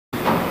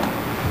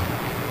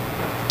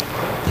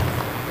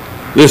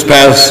This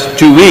past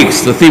 2 weeks,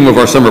 the theme of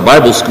our summer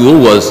Bible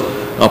school was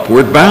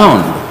Upward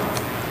Bound.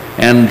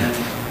 And,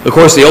 of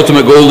course, the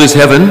ultimate goal is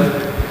heaven.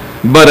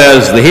 But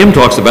as the hymn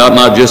talks about,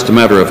 not just a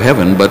matter of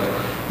heaven, but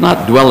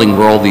not dwelling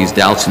where all these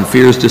doubts and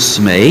fears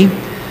dismay,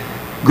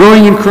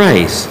 growing in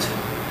Christ,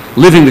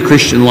 living the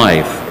Christian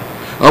life,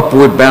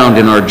 upward bound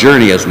in our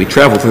journey as we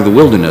travel through the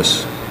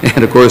wilderness.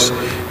 And, of course,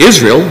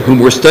 Israel, whom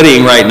we're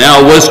studying right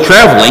now, was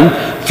traveling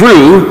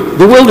through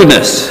the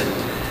wilderness.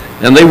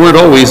 And they weren't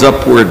always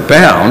upward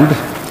bound.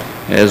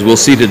 As we'll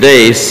see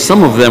today,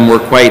 some of them were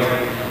quite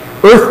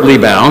earthly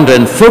bound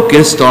and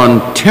focused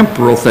on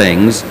temporal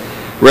things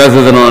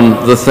rather than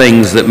on the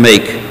things that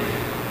make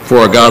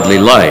for a godly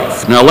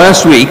life. Now,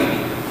 last week,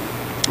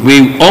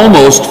 we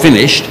almost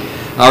finished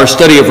our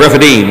study of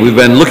Rephidim. We've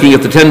been looking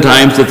at the 10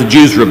 times that the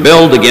Jews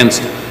rebelled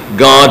against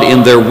God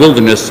in their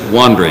wilderness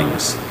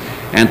wanderings.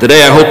 And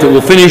today I hope that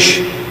we'll finish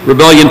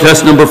rebellion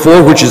test number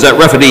 4, which is at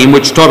Rephidim,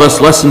 which taught us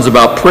lessons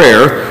about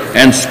prayer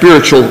and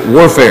spiritual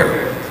warfare.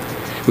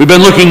 We've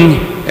been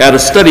looking at a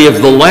study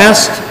of the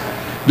last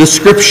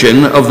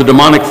description of the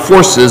demonic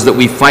forces that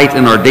we fight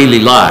in our daily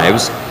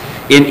lives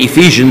in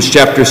Ephesians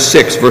chapter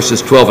 6,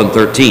 verses 12 and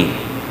 13.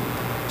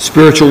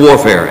 Spiritual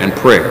warfare and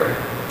prayer.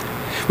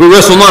 We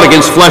wrestle not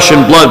against flesh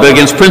and blood, but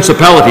against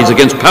principalities,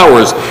 against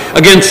powers,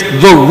 against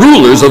the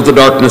rulers of the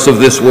darkness of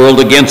this world,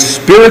 against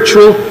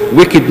spiritual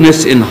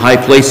wickedness in high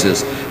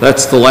places.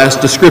 That's the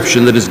last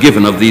description that is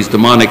given of these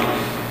demonic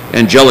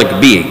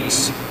angelic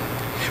beings.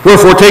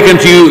 Wherefore take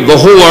unto you the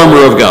whole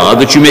armor of God,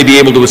 that you may be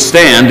able to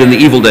withstand in the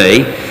evil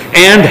day,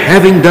 and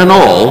having done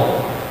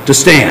all, to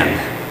stand.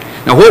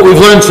 Now, what we've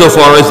learned so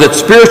far is that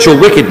spiritual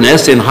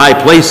wickedness in high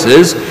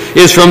places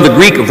is from the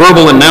Greek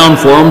verbal and noun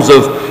forms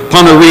of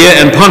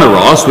poneria and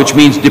poneros, which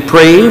means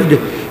depraved,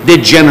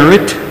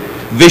 degenerate,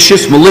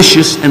 vicious,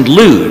 malicious, and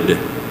lewd.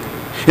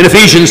 In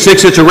Ephesians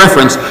 6, it's a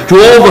reference to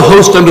all the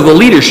host under the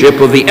leadership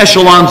of the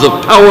echelons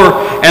of power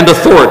and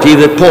authority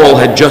that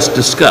Paul had just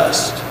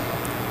discussed.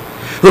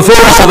 The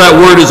focus of that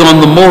word is on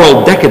the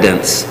moral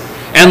decadence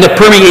and the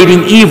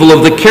permeating evil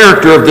of the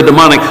character of the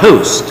demonic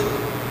host.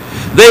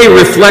 They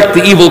reflect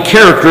the evil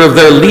character of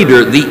their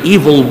leader, the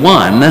evil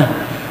one,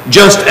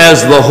 just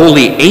as the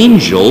holy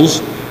angels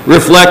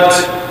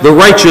reflect the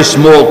righteous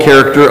moral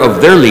character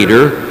of their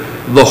leader,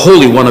 the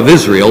Holy One of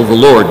Israel, the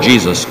Lord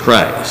Jesus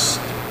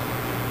Christ.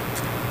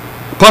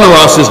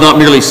 Poneros is not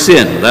merely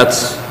sin.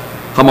 That's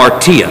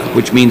hamartia,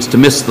 which means to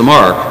miss the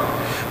mark.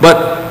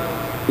 But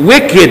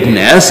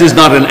wickedness is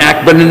not an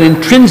act, but an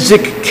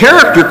intrinsic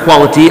character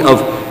quality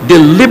of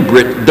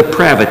deliberate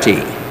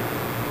depravity.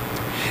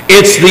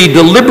 It's the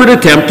deliberate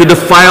attempt to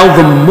defile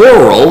the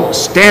moral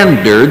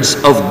standards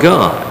of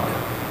God.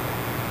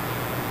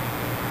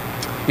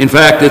 In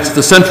fact, it's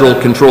the central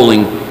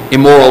controlling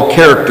immoral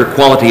character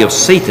quality of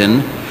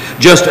Satan,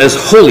 just as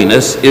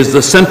holiness is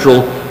the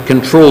central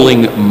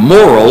controlling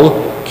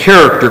moral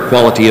character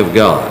quality of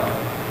God.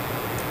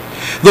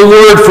 The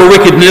word for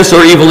wickedness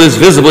or evil is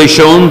visibly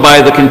shown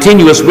by the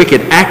continuous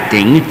wicked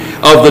acting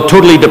of the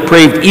totally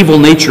depraved evil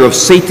nature of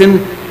Satan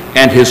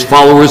and his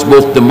followers,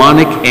 both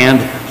demonic and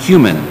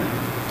human.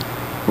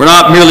 We're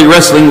not merely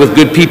wrestling with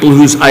good people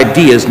whose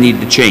ideas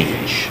need to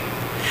change.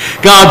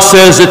 God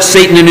says that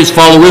Satan and his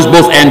followers,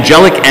 both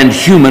angelic and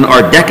human,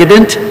 are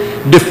decadent,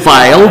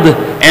 defiled,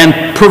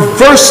 and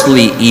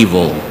perversely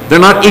evil. They're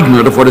not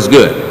ignorant of what is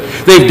good.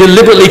 They've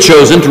deliberately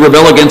chosen to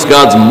rebel against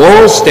God's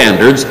moral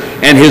standards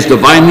and his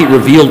divinely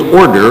revealed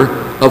order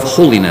of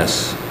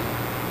holiness.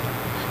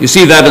 You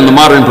see that in the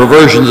modern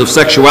perversions of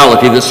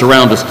sexuality that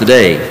surround us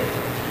today.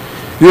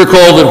 You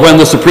recall that when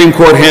the Supreme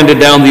Court handed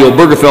down the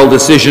Obergefell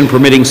decision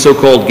permitting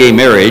so-called gay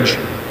marriage,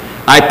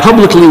 I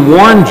publicly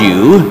warned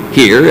you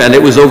here, and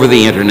it was over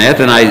the internet,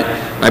 and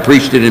I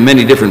preached it in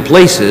many different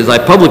places. I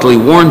publicly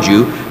warned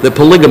you that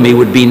polygamy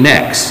would be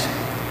next.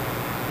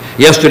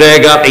 Yesterday I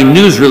got a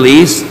news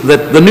release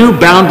that the new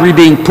boundary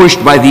being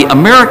pushed by the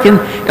American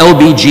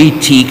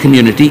LGBT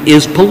community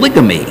is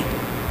polygamy.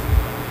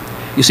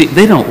 You see,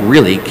 they don't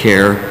really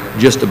care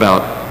just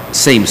about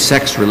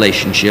same-sex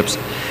relationships.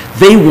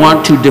 They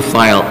want to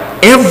defile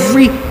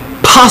every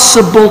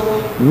possible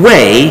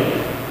way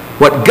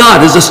what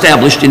God has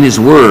established in his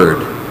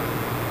word.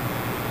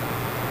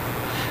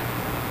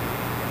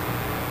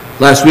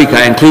 Last week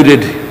I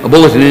included a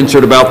bulletin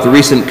insert about the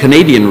recent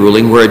Canadian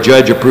ruling where a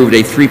judge approved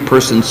a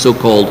 3-person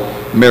so-called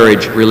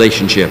marriage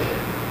relationship.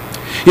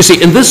 You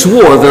see, in this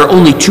war there are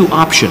only 2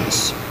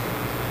 options.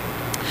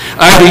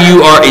 Either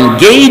you are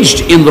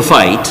engaged in the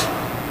fight,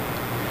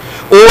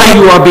 or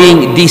you are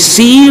being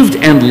deceived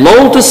and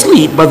lulled to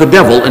sleep by the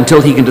devil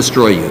until he can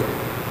destroy you.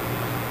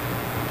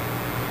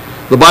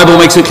 The Bible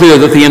makes it clear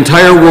that the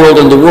entire world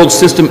and the world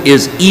system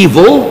is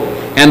evil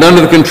and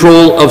under the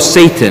control of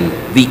Satan,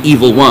 the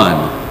evil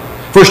one.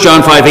 1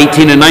 John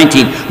 5:18 and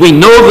 19, we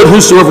know that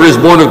whosoever is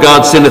born of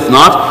God sinneth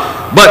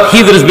not, but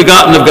he that is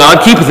begotten of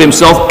God keepeth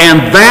himself, and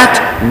that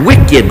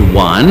wicked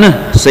one,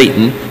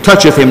 Satan,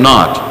 toucheth him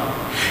not.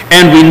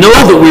 And we know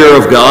that we are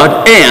of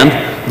God, and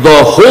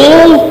the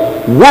whole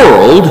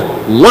world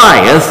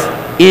lieth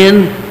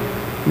in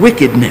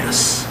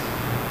wickedness.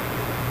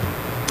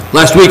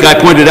 Last week I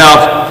pointed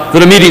out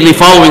that immediately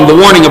following the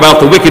warning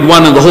about the wicked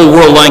one and the whole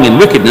world lying in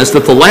wickedness,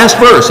 that the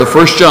last verse of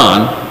 1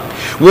 John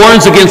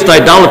warns against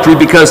idolatry,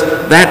 because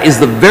that is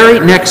the very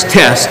next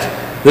test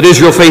that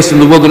Israel faced in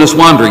the wilderness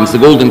wanderings, the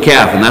golden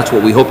calf, and that's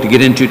what we hope to get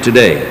into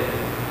today.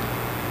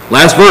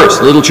 Last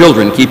verse, little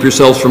children, keep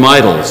yourselves from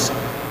idols.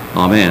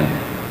 Amen.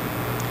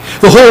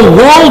 The whole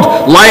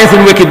world lieth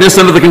in wickedness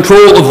under the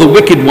control of the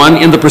wicked one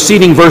in the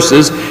preceding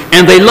verses,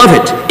 and they love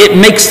it. It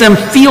makes them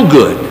feel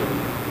good.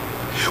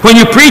 When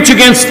you preach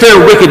against their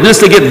wickedness,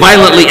 they get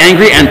violently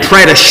angry and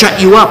try to shut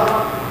you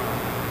up.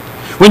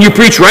 When you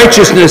preach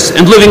righteousness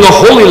and living a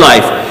holy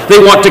life, they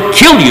want to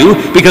kill you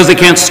because they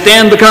can't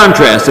stand the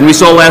contrast. And we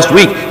saw last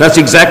week, that's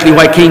exactly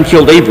why Cain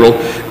killed Abel,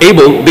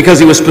 because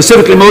he was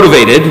specifically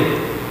motivated,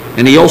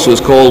 and he also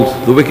is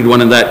called the wicked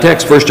one in that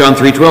text, 1 John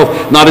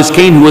 3:12, not as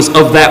Cain, who was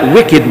of that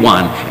wicked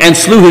one, and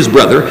slew his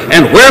brother.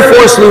 And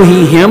wherefore slew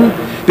he him?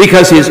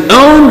 Because his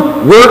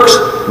own works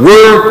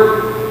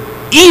were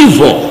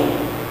evil,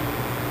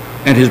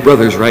 and his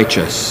brother's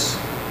righteous.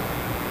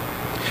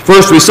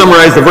 First, we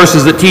summarize the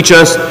verses that teach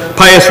us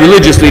pious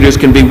religious leaders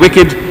can be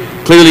wicked,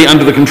 clearly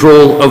under the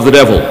control of the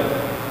devil.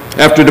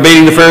 After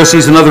debating the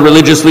Pharisees and other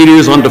religious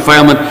leaders on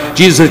defilement,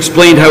 Jesus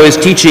explained how his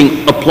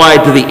teaching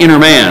applied to the inner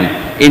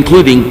man,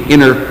 including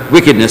inner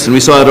wickedness. And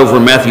we saw it over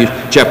in Matthew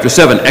chapter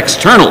 7.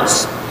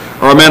 Externals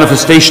are a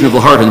manifestation of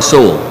the heart and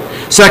soul.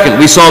 Second,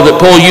 we saw that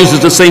Paul uses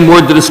the same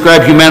word to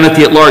describe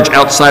humanity at large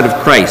outside of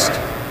Christ.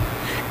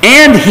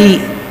 And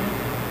he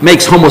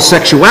makes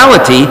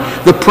homosexuality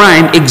the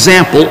prime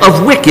example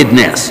of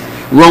wickedness.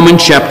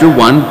 Romans chapter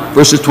 1,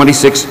 verses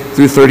 26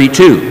 through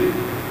 32.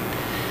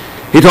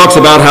 He talks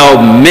about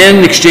how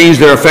men exchange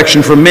their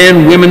affection for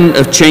men, women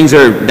exchange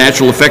their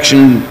natural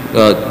affection,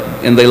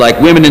 and they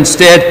like women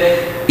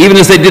instead. Even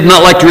as they did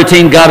not like to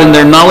retain God in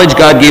their knowledge,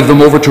 God gave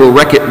them over to a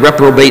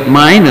reprobate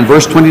mind. And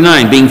verse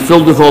 29, being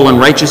filled with all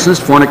unrighteousness,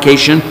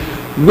 fornication,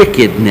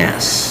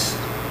 wickedness.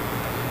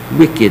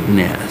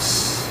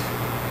 Wickedness.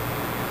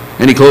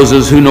 And he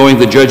closes, who knowing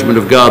the judgment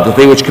of God, that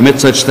they which commit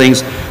such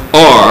things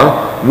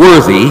are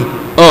worthy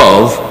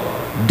of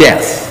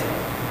death.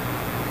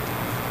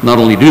 Not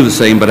only do the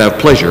same, but have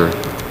pleasure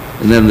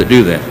in them that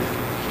do that.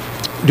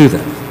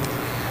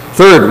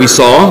 Third, we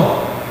saw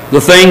the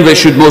thing that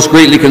should most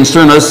greatly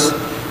concern us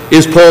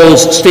is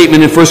Paul's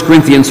statement in 1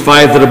 Corinthians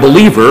 5 that a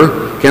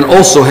believer can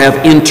also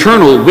have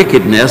internal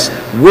wickedness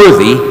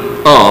worthy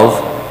of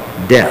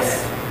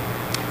death.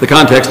 The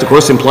context, of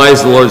course,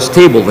 implies the Lord's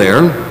table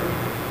there.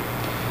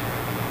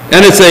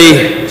 And it's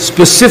a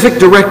specific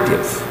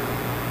directive.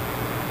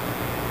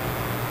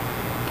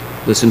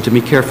 Listen to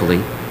me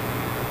carefully.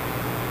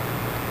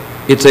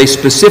 It's a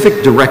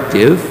specific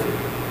directive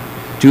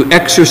to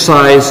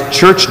exercise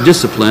church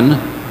discipline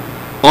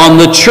on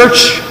the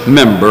church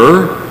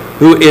member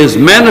who is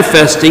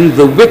manifesting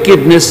the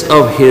wickedness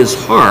of his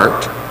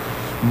heart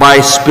by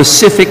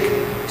specific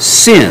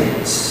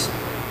sins.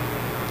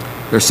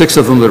 There are 6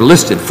 of them that are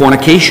listed: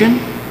 fornication,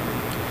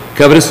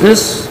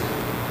 covetousness,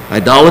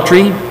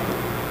 idolatry,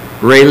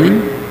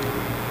 railing,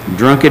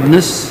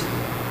 drunkenness,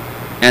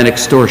 and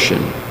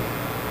extortion.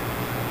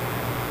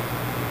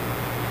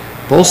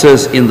 Paul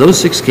says in those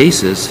 6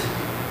 cases,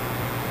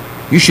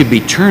 you should be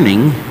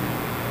turning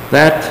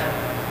that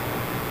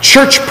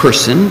church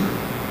person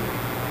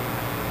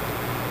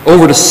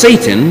over to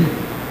Satan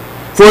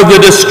for the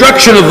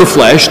destruction of the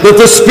flesh, that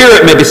the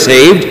spirit may be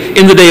saved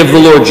in the day of the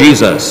Lord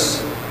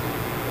Jesus.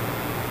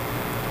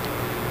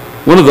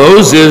 One of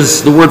those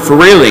is the word for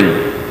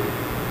railing.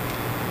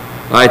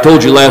 I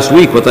told you last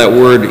week what that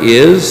word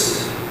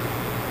is.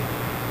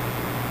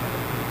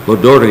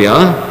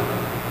 Lodoria,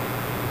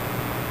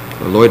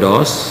 or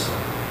loidos.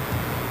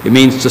 It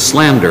means to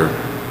slander.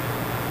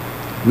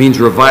 It means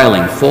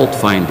reviling,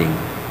 fault-finding,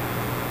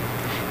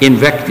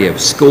 invective,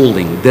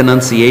 scolding,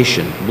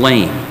 denunciation,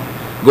 blame,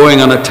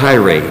 going on a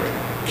tirade,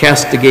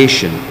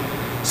 castigation,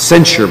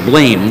 censure,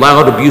 blame,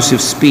 loud abusive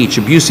speech,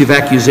 abusive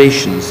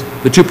accusations,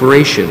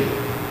 vituperation,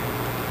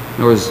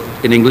 or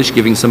in English,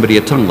 giving somebody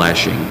a tongue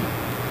lashing,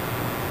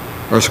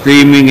 or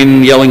screaming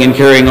and yelling and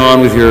carrying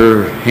on with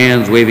your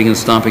hands waving and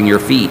stomping your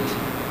feet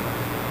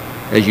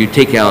as you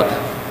take out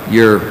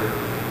your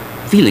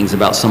feelings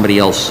about somebody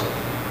else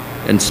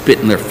and spit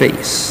in their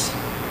face.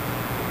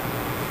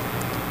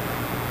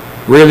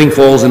 Railing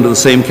falls into the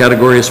same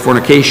category as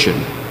fornication,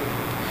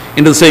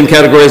 into the same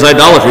category as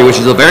idolatry, which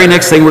is the very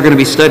next thing we're going to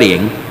be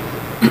studying.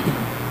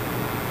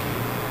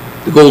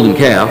 The golden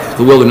calf,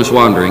 the wilderness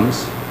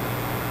wanderings,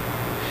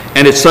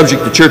 and it's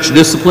subject to church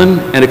discipline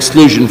and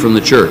exclusion from the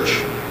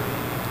church.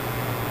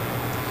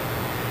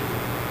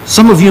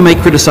 Some of you may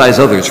criticize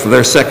others for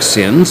their sex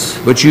sins,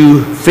 but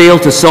you fail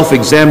to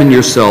self-examine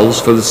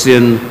yourselves for the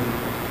sin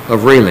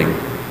of railing.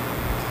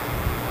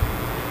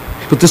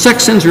 But the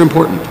sex sins are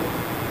important.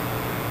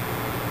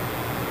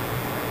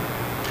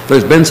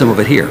 There's been some of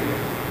it here.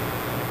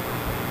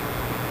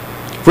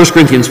 1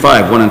 Corinthians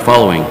 5, 1 and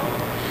following.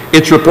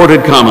 It's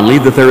reported commonly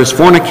that there is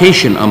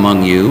fornication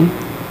among you.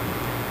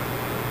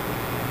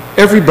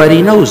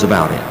 Everybody knows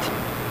about it.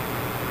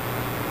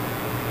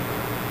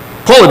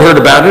 Paul had heard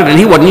about it, and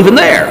he wasn't even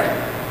there.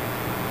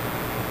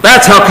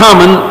 That's how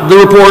common the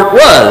report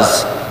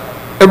was.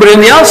 Everybody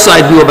on the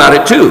outside knew about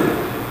it too.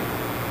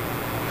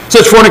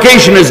 Such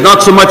fornication is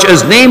not so much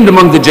as named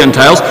among the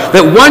Gentiles,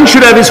 that one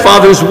should have his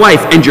father's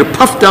wife, and you're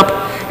puffed up,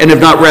 and have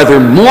not rather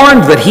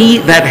mourned that he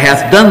that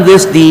hath done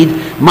this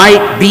deed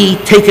might be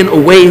taken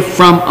away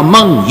from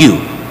among you.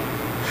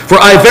 For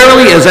I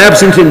verily, as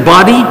absent in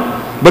body,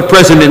 but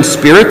present in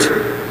spirit,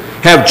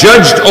 have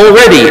judged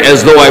already,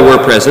 as though I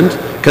were present,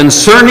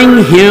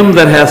 concerning him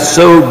that hath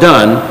so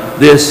done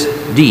this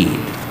deed.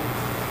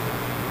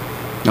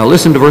 Now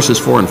listen to verses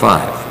 4 and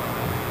 5.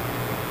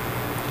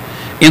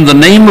 In the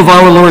name of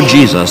our Lord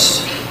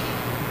Jesus,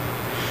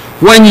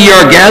 when ye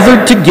are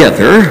gathered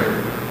together,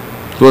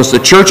 so as the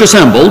church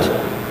assembled,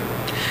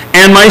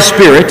 and my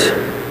spirit,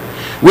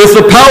 with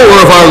the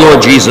power of our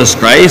Lord Jesus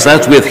Christ,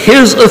 that's with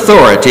his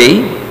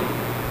authority,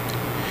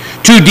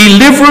 to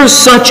deliver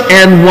such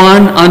an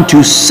one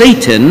unto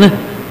Satan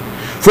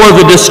for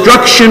the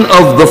destruction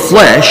of the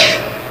flesh,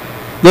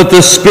 that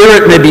the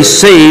spirit may be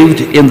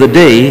saved in the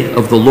day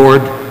of the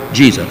Lord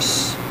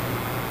Jesus.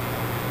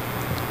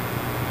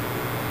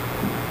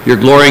 Your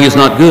glorying is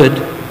not good.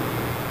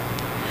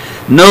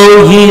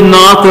 Know ye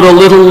not that a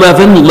little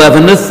leaven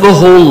leaveneth the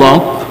whole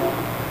lump?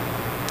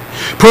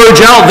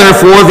 Purge out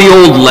therefore the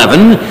old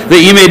leaven,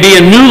 that ye may be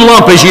a new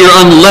lump as ye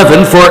are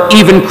unleavened, for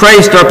even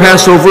Christ our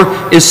Passover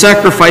is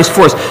sacrificed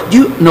for us. Do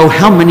you know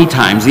how many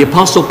times the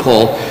Apostle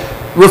Paul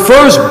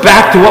refers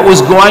back to what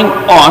was going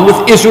on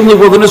with Israel in the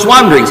wilderness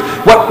wanderings,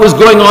 what was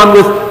going on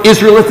with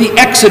Israel at the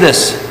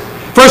Exodus?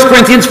 1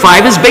 Corinthians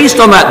 5 is based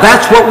on that.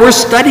 That's what we're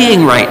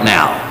studying right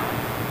now.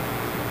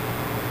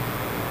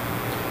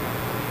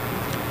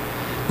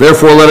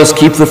 Therefore let us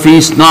keep the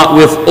feast not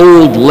with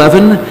old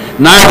leaven,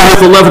 neither with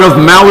the leaven of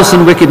malice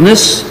and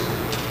wickedness.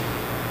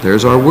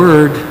 There's our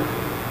word.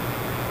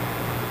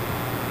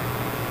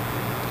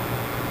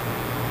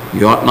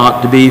 You ought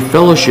not to be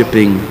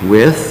fellowshipping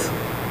with,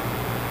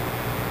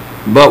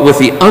 but with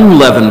the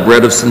unleavened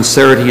bread of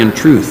sincerity and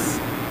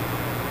truth.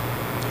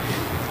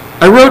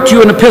 I wrote to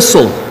you an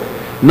epistle,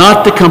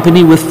 not to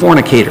company with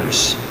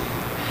fornicators.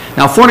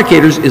 Now,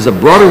 fornicators is a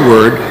broader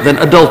word than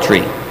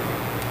adultery.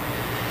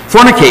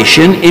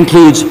 Fornication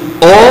includes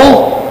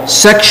all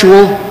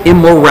sexual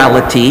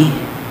immorality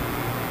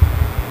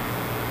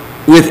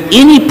with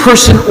any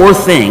person or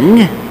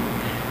thing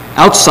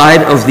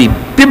outside of the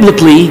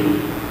biblically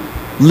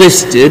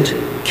listed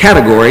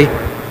category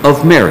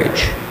of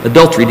marriage.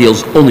 Adultery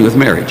deals only with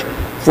marriage.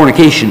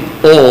 Fornication,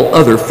 all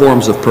other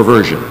forms of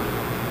perversion.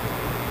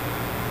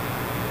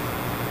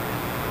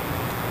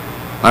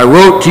 I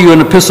wrote to you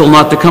an epistle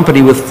not to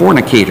company with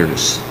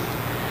fornicators.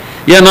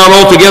 Yet not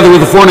altogether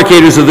with the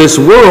fornicators of this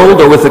world,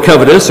 or with the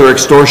covetous, or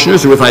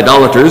extortioners, or with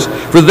idolaters,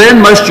 for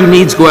then must you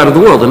needs go out of the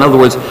world. In other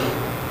words,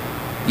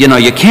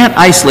 you can't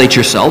isolate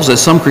yourselves,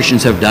 as some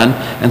Christians have done,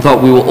 and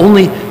thought we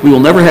will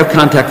never have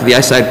contact with the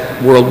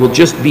outside world. We'll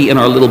just be in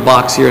our little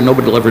box here, and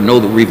nobody will ever know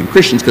that we're even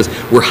Christians because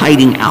we're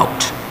hiding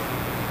out.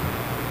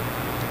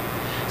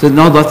 So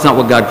no, that's not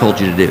what God called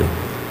you to do.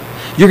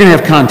 You're going to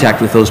have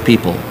contact with those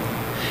people.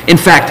 In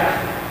fact,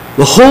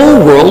 the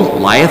whole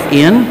world lieth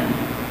in,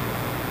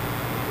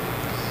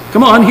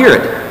 come on, hear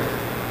it,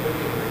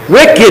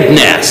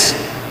 wickedness.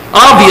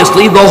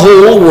 Obviously, the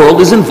whole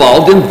world is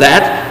involved in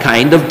that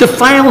kind of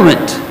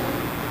defilement.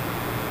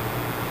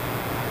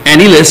 And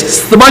he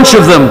lists the bunch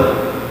of them.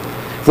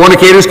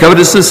 Fornicators,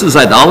 covetousness,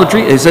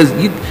 idolatry. He says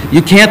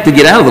you can't to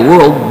get out of the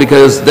world,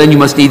 because then you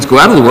must needs go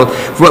out of the world.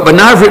 But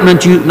now I've written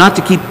unto you not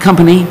to keep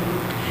company,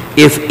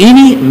 if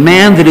any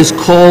man that is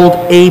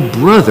called a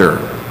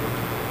brother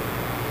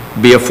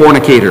be a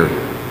fornicator,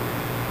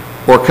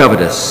 or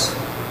covetous,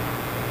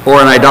 or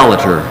an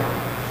idolater,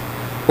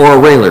 or a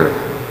railer,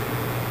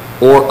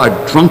 or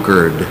a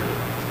drunkard,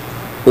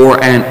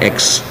 or an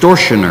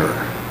extortioner.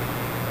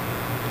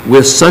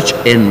 With such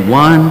an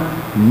one,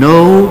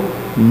 know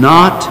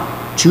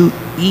not to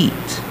eat.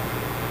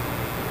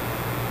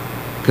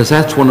 Because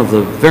that's one of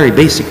the very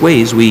basic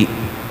ways we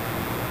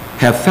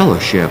have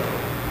fellowship.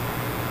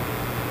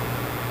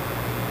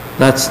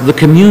 That's the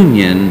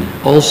communion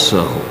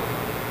also.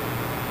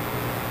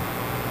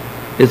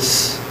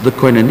 It's the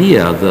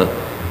koinonia,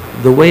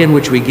 the way in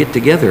which we get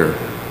together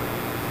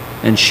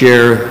and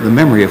share the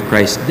memory of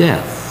Christ's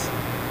death.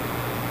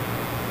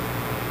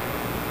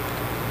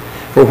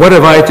 For what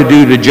have I to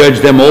do to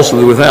judge them also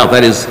that are without?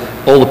 That is,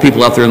 all the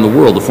people out there in the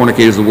world, the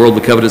fornicators of the world,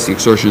 the covetous, the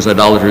extortioners,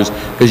 idolaters,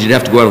 because you'd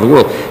have to go out of the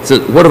world. It says,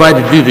 what have I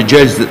to do to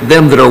judge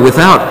them that are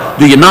without?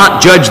 Do you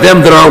not judge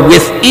them that are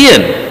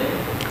within?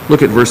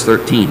 Look at verse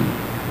 13.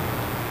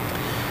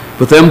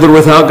 But them that are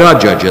without God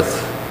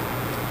judgeth.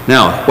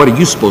 Now, what are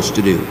you supposed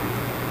to do?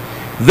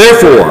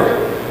 Therefore,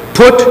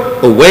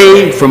 put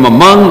away from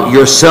among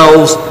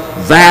yourselves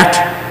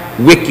that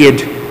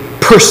wicked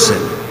person.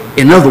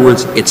 In other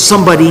words, it's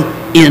somebody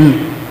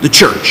in the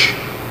church.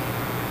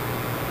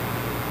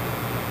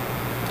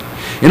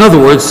 In other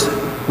words,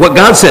 what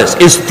God says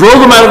is throw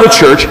them out of the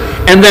church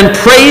and then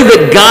pray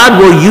that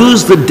God will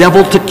use the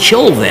devil to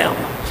kill them.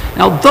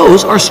 Now,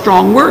 those are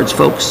strong words,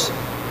 folks.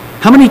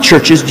 How many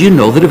churches do you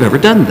know that have ever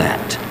done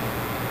that?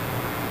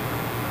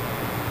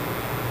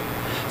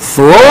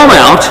 Throw them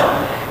out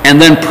and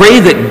then pray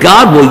that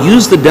God will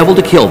use the devil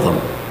to kill them.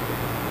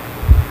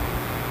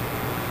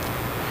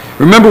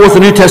 Remember what the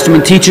New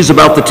Testament teaches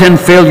about the 10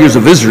 failures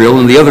of Israel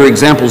and the other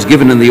examples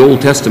given in the Old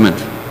Testament.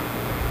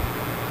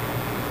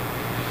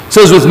 It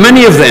says, with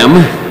many of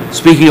them,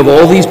 speaking of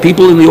all these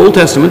people in the Old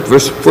Testament, 1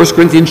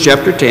 Corinthians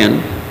chapter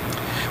 10,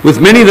 with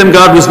many of them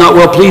God was not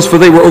well pleased, for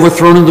they were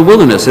overthrown in the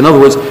wilderness. In other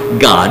words,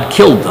 God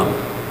killed them.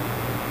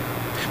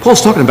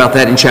 Paul's talking about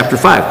that in chapter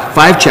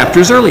 5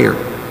 chapters earlier.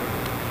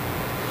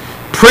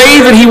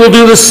 Pray that he will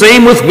do the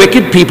same with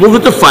wicked people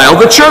that defile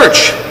the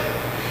church.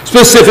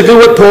 Specifically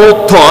what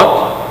Paul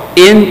taught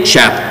in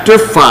chapter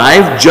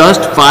 5,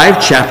 just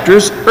 5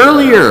 chapters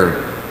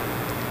earlier.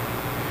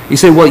 You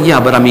say, well,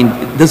 yeah, but I mean,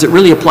 does it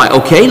really apply?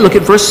 Okay, look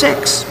at verse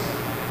 6.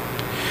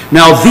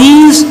 Now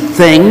these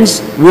things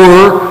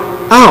were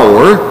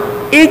our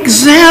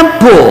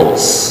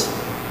examples.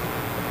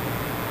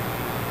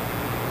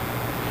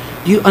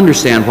 Do you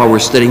understand why we're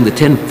studying the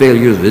 10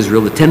 failures of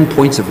Israel, the 10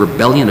 points of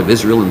rebellion of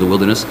Israel in the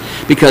wilderness?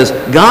 Because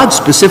God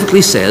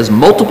specifically says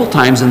multiple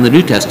times in the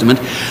New Testament,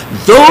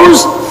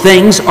 those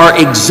things are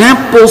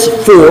examples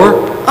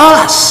for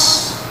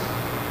us,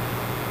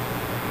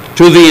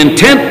 to the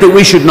intent that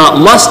we should not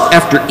lust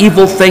after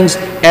evil things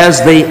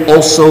as they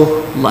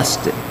also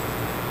lusted.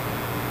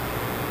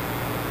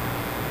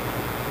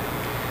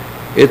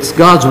 It's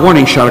God's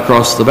warning shot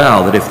across the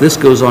bow that if this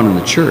goes on in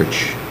the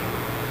church,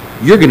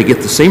 you're going to get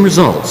the same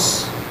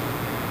results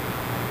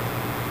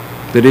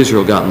that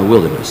Israel got in the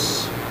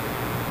wilderness.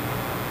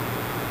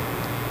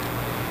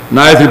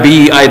 Neither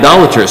be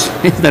idolaters.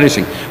 Isn't that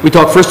interesting? We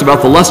talked first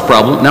about the lust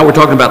problem. Now we're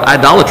talking about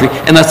idolatry.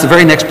 And that's the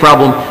very next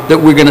problem that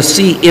we're going to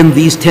see in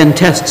these 10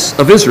 tests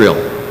of Israel.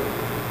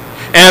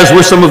 As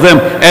were some of them,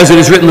 as it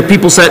is written, the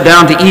people sat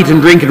down to eat and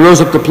drink and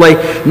rose up to play.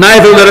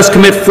 Neither let us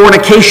commit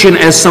fornication,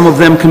 as some of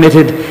them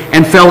committed,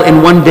 and fell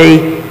in one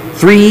day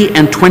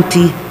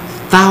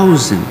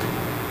 23,000.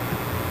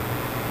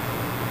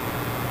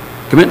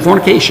 Commit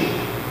fornication.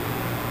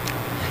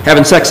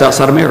 Having sex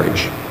outside of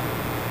marriage.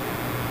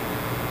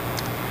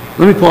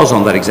 Let me pause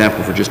on that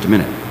example for just a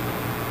minute.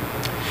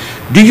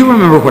 Do you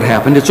remember what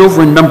happened? It's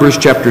over in Numbers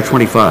chapter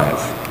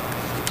 25.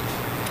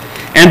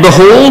 And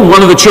behold,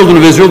 one of the children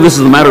of Israel, this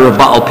is the matter of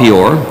Baal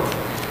Peor,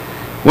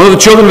 one of the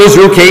children of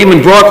Israel came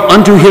and brought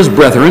unto his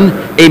brethren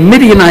a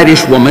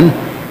Midianitish woman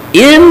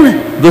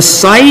in the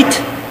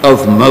sight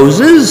of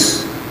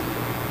Moses,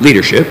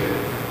 leadership,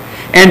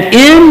 and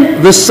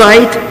in the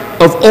sight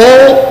of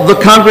all the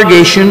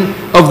congregation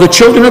of the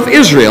children of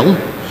Israel,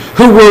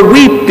 who were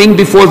weeping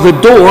before the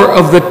door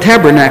of the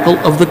tabernacle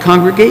of the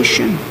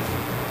congregation.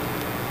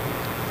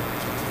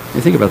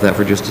 You think about that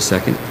for just a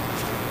second.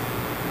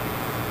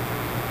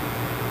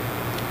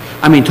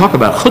 I mean, talk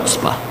about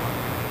chutzpah.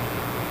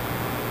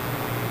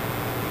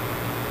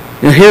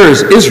 Now here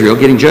is Israel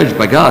getting judged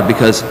by God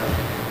because,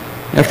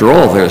 after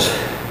all, there's,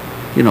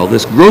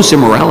 this gross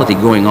immorality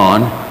going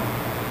on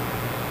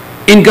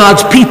in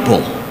God's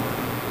people.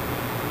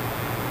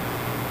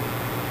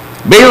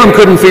 Balaam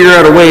couldn't figure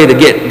out a way to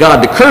get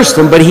God to curse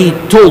them, but he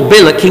told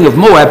Balak, king of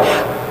Moab,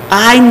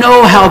 I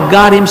know how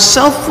God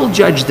himself will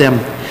judge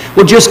them.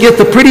 We'll just get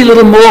the pretty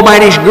little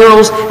Moabitish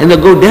girls, and they'll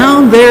go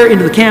down there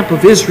into the camp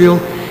of Israel,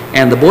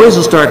 and the boys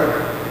will start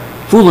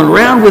fooling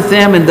around with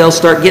them, and they'll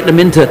start getting them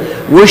into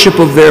worship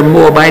of their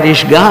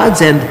Moabitish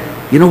gods, and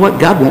you know what?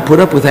 God won't put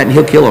up with that, and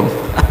he'll kill them.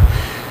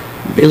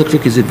 Balak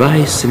took his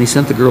advice, and he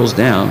sent the girls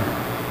down.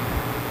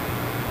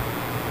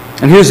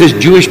 And here's this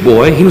Jewish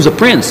boy. He was a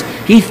prince.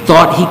 He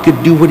thought he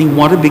could do what he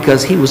wanted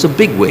because he was a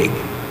bigwig.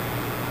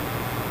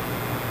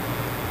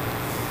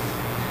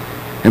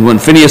 And when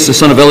Phinehas, the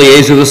son of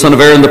Eleazar, the son of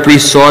Aaron, the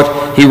priest, saw it,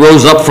 he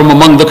rose up from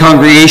among the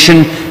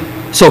congregation.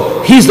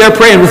 So he's there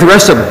praying with the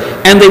rest of them.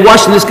 And they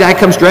watch, and this guy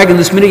comes dragging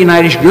this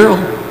Midianitish girl.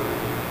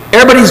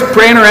 Everybody's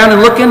praying around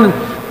and looking and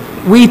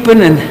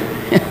weeping, and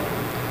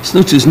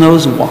snoots his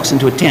nose and walks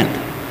into a tent.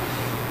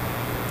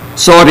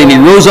 Saw it, and he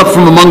rose up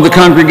from among the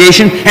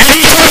congregation, and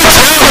he took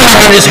a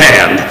sword in his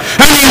hand,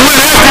 and he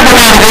went after the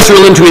man of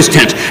Israel into his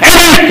tent, and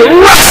he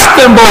thrust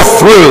them both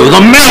through,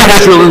 the man of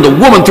Israel and the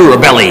woman through her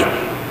belly.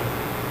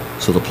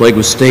 So the plague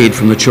was stayed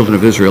from the children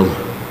of Israel.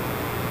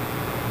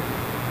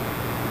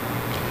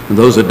 And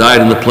those that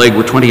died in the plague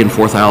were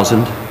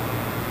 24,000.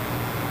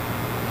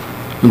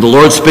 And the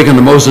Lord spake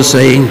unto Moses,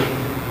 saying,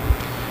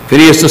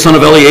 Phinehas, the son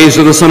of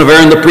Eleazar, the son of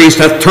Aaron, the priest,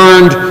 hath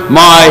turned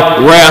my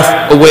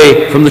wrath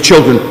away from the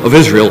children of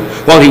Israel,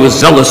 while he was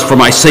zealous for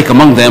my sake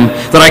among them,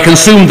 that I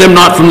consumed them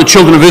not from the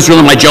children of Israel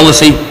in my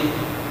jealousy.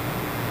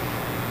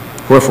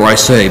 Wherefore I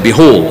say,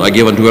 behold, I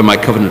give unto him my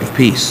covenant of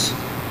peace.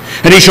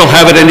 And he shall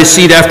have it, and his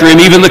seed after him,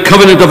 even the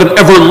covenant of an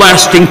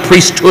everlasting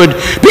priesthood,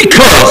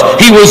 because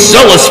he was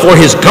zealous for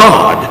his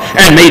God,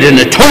 and made an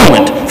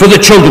atonement for the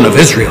children of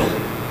Israel.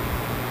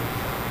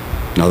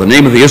 Now the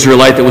name of the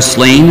Israelite that was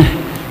slain,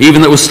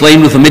 even that was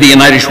slain with the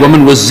Midianitish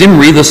woman, was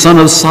Zimri, the son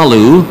of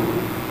Salu,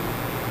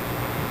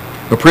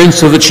 a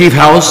prince of the chief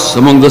house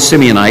among the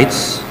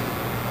Simeonites.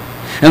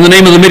 And the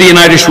name of the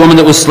Midianitish woman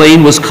that was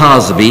slain was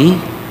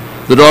Cosbi,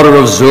 the daughter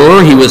of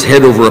Zur. He was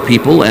head over a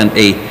people and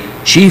a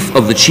chief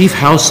of the chief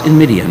house in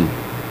Midian.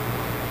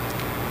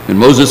 And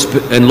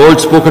Lord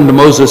spoke unto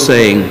Moses,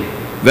 saying,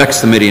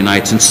 Vex the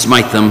Midianites and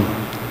smite them,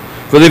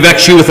 for they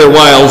vex you with their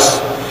wiles,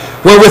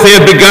 wherewith they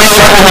have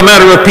beguiled in the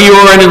matter of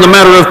Peor, and in the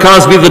matter of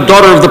Cosbi, the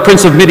daughter of the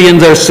prince of Midian,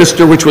 their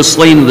sister, which was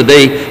slain in the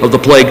day of the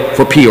plague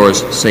for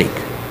Peor's sake.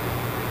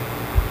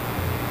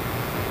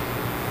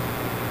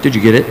 Did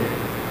you get it?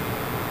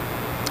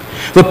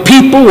 The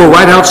people were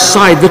right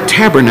outside the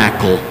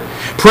tabernacle,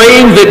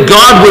 praying that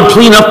God would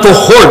clean up the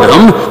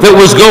whoredom that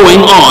was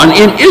going on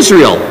in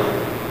Israel.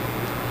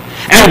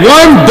 And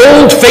one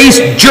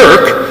bold-faced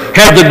jerk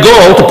had the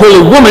gall to pull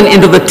a woman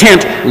into the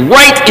tent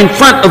right in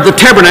front of the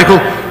tabernacle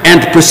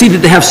and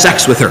proceeded to have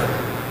sex with her.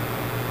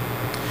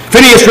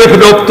 Phinehas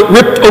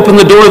ripped open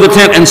the door of the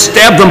tent and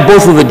stabbed them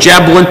both with a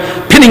javelin,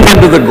 pinning them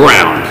to the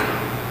ground.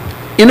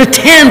 In a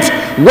tent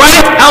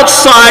right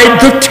outside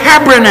the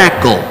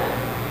tabernacle.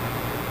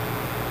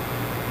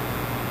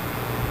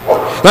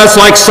 That's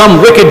like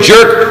some wicked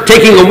jerk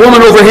taking a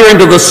woman over here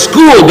into the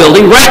school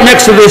building right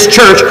next to this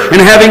church and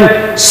having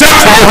sex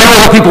with her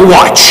while the people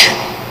watch.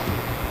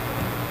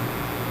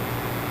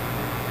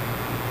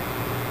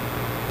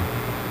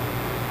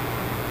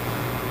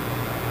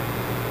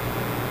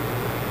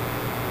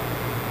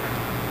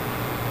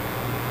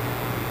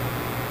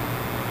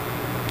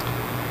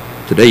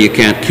 Today you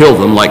can't kill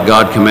them like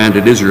God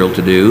commanded Israel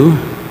to do,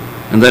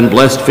 and then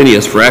blessed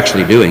Phinehas for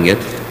actually doing it.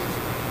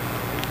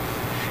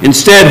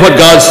 Instead, what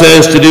God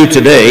says to do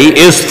today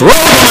is throw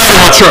them out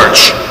of the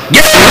church.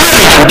 Get rid of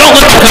them. Don't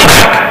let them come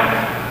back.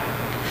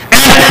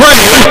 And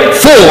pray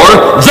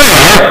for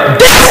their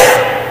death.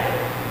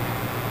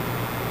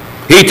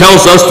 He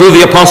tells us through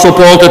the Apostle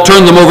Paul to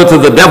turn them over to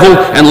the devil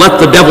and let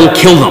the devil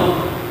kill them.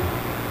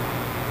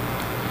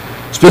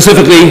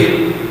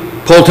 Specifically,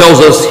 Paul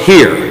tells us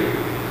here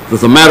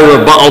that the matter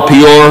of Baal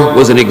Peor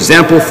was an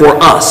example for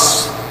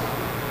us.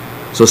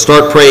 So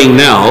start praying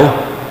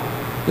now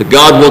that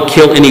God will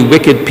kill any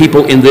wicked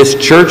people in this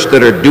church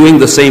that are doing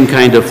the same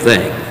kind of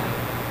thing.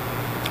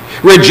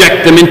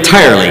 Reject them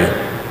entirely.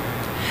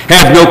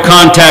 Have no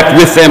contact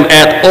with them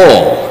at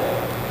all.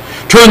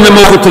 Turn them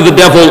over to the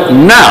devil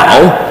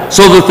now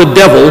so that the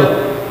devil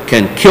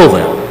can kill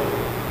them.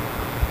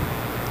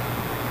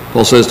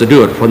 Paul says to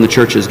do it when the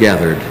church is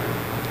gathered.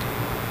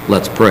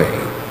 Let's pray.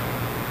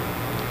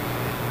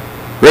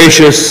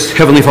 Gracious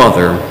Heavenly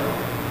Father,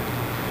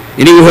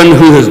 anyone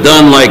who has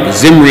done like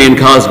Zimri and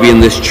Cosbi in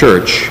this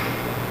church,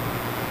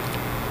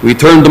 we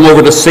turn them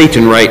over to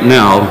Satan right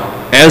now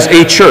as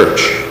a church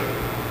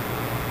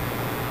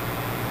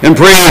and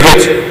pray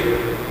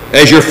that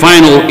as your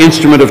final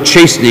instrument of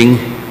chastening,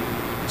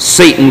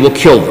 Satan will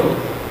kill them.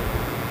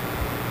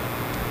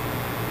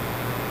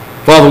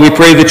 Father, we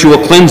pray that you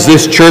will cleanse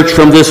this church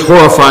from this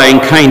horrifying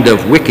kind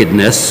of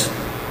wickedness,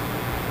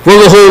 for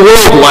the whole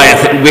world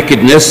lieth in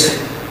wickedness,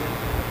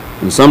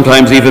 and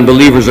sometimes even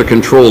believers are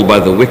controlled by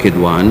the wicked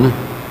one.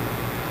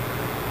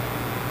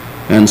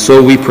 And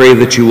so we pray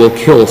that you will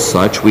kill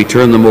such. We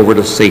turn them over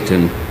to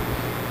Satan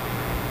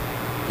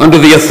under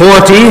the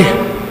authority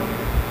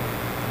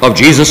of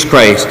Jesus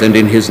Christ and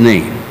in his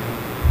name.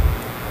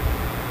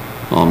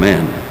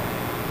 Amen.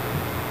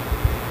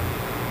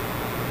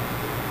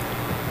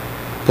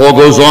 Paul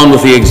goes on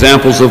with the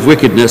examples of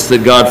wickedness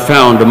that God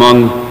found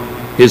among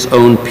his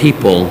own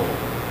people.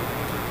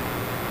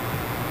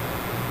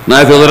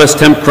 Neither let us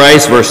tempt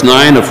Christ, verse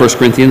 9 of 1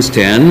 Corinthians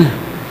 10.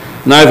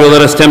 Neither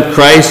let us tempt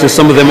Christ, as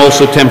some of them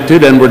also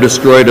tempted and were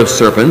destroyed of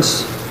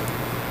serpents.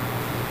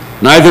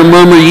 Neither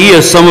murmur ye,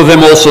 as some of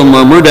them also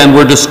murmured and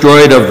were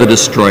destroyed of the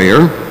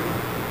destroyer.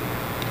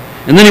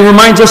 And then he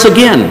reminds us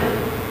again.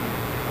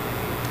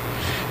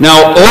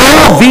 Now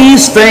all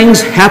these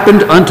things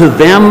happened unto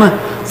them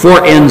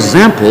for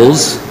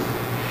ensamples,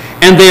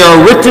 and they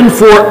are written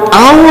for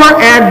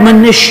our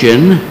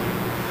admonition,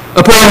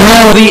 upon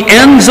whom the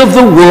ends of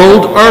the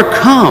world are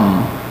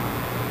come.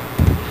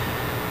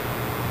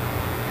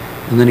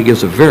 And then he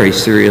gives a very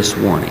serious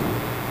warning.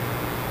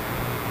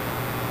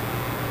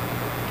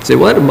 You say,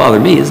 well, that doesn't bother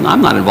me.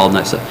 I'm not involved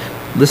in that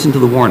stuff. Listen to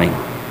the warning.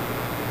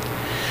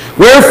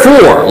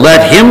 Wherefore,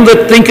 let him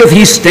that thinketh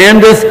he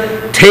standeth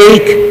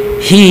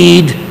take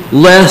heed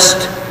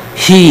lest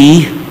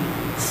he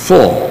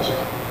fall.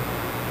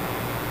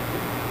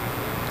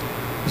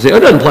 You say, oh,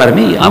 it doesn't apply to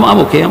me. I'm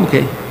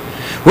okay.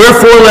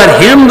 Wherefore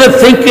let him that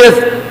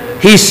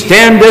thinketh he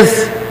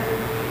standeth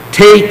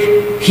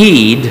take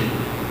heed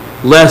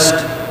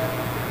lest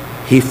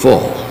he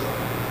fall.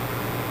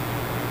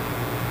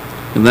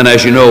 And then,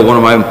 as you know, one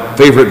of my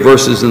favorite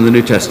verses in the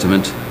New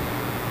Testament,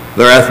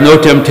 there hath no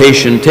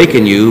temptation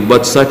taken you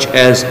but such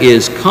as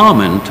is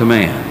common to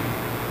man.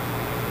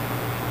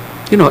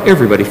 You know,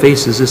 everybody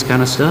faces this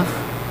kind of stuff.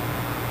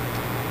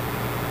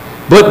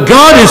 But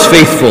God is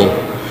faithful,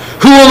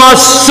 who will not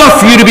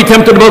suffer you to be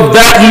tempted above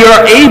that ye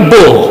are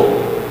able.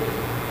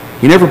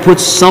 He never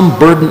puts some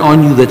burden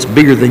on you that's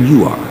bigger than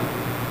you are.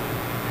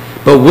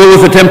 But will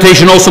with the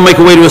temptation also make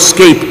a way to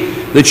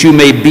escape, that you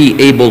may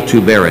be able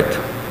to bear it.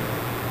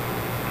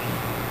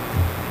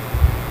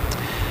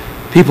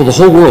 People, the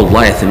whole world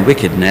lieth in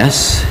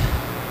wickedness.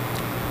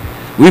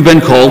 We've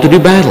been called to do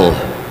battle.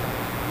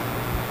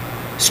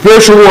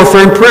 Spiritual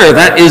warfare and prayer,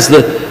 that is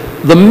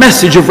the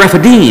message of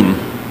Rephidim.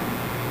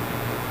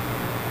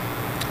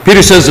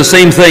 Peter says the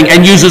same thing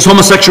and uses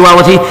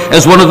homosexuality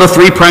as one of the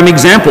three prime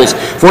examples.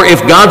 For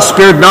if God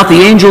spared not the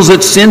angels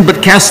that sinned,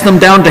 but cast them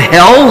down to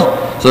hell,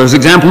 so there's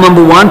example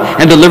number one,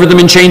 and delivered them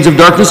in chains of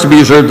darkness to be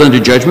reserved unto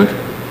judgment.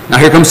 Now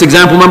here comes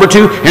example number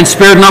two, and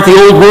spared not the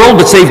old world,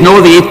 but saved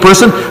Noah, the eighth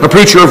person, a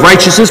preacher of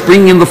righteousness,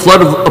 bringing in the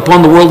flood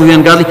upon the world of the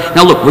ungodly.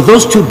 Now look, with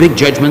those two big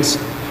judgments,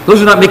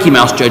 those are not Mickey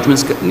Mouse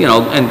judgments,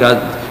 and God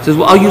says,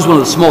 well, I'll use one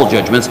of the small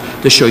judgments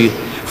to show you.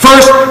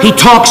 First, he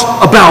talks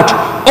about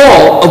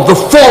all of the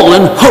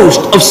fallen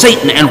host of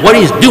Satan and what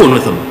he's doing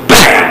with them.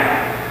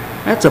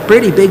 Bam! That's a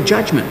pretty big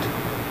judgment.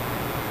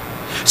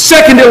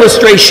 Second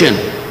illustration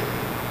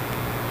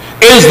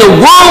is the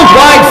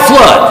worldwide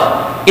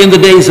flood in the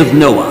days of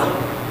Noah.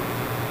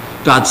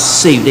 God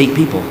saved 8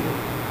 people.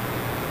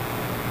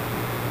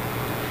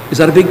 Is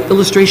that a big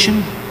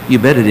illustration? You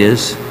bet it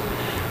is.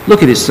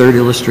 Look at his third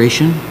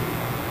illustration.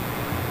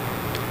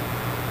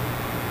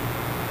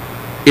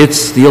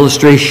 It's the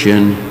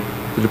illustration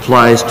that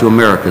applies to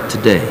America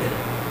today.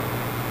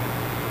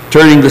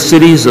 Turning the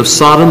cities of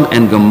Sodom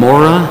and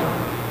Gomorrah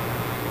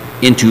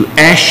into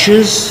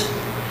ashes,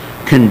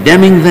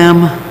 condemning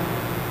them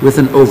with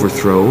an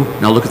overthrow.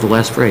 Now look at the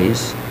last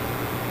phrase.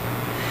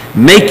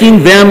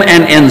 Making them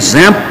an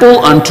example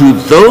unto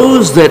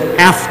those that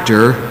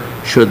after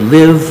should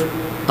live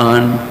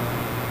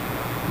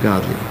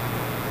ungodly.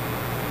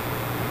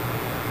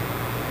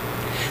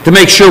 To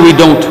make sure we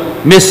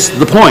don't miss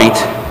the point,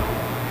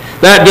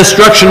 that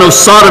destruction of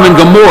Sodom and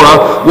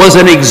Gomorrah was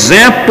an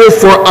example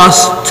for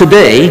us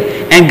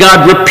today, and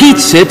God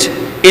repeats it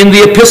in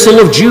the Epistle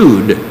of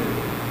Jude.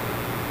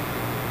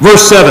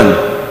 Verse 7,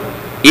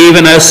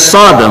 even as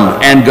Sodom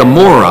and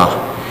Gomorrah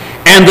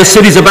and the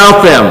cities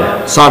about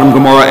them, Sodom,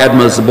 Gomorrah,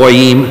 Admah,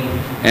 Zeboim,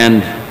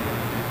 and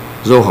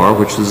Zohar,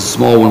 which is a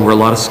small one where a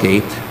lot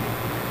escaped,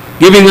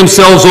 giving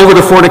themselves over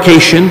to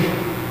fornication.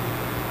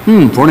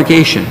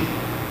 Fornication.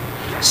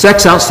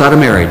 Sex outside of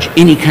marriage,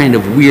 any kind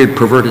of weird,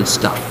 perverted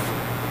stuff.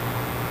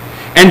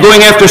 And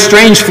going after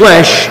strange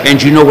flesh,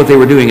 and you know what they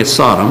were doing at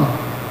Sodom,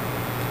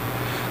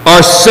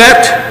 are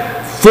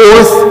set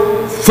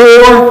forth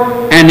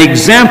for an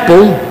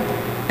example.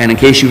 And in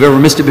case you've ever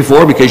missed it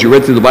before, because you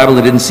read through the Bible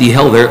and didn't see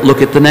hell there,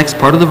 look at the next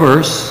part of the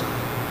verse.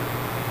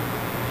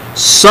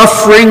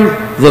 Suffering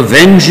the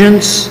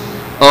vengeance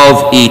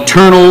of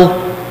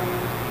eternal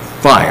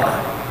fire.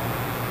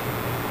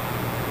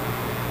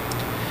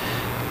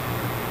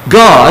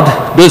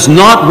 God does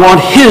not want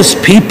his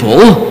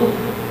people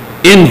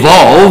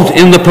involved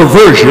in the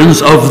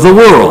perversions of the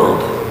world.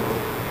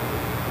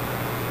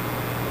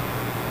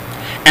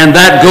 And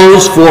that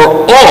goes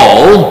for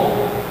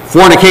all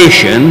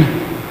fornication,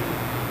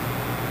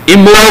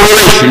 immoral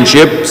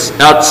relationships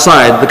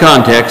outside the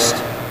context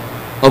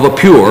of a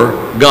pure,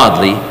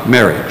 godly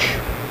marriage.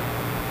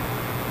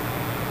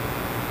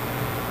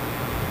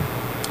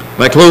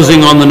 By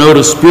closing on the note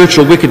of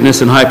spiritual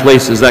wickedness in high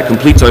places, that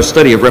completes our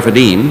study of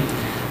Rephidim,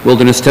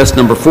 wilderness test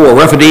number 4.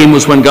 Rephidim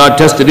was when God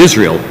tested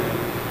Israel.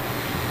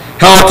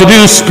 How to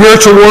do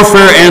spiritual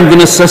warfare and the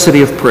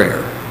necessity of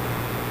prayer.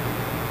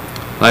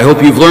 I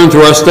hope you've learned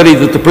through our study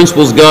that the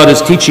principles God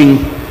is teaching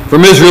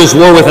from Israel's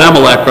war with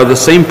Amalek are the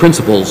same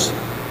principles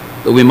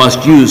that we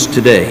must use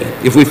today.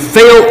 If we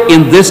fail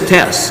in this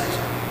test,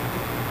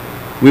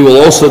 we will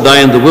also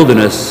die in the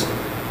wilderness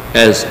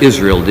as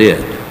Israel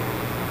did.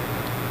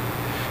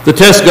 The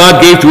tests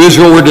God gave to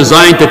Israel were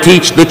designed to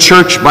teach the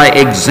church by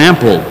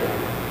example.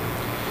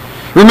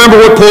 Remember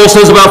what Paul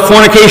says about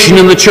fornication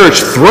in the church.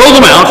 Throw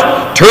them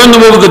out, turn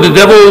them over to the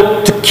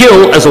devil to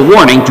kill as a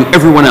warning to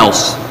everyone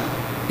else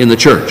in the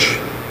church.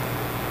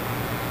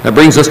 That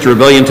brings us to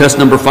rebellion test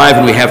number 5,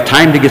 and we have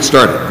time to get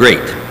started. Great.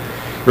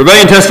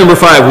 Rebellion test number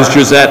 5, which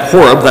was at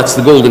Horeb, that's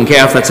the golden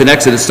calf, that's in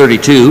Exodus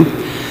 32.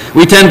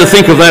 We tend to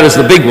think of that as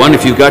the big one.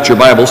 If you've got your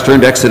Bibles, turn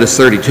to Exodus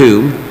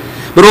 32.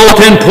 But all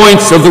 10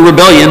 points of the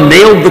rebellion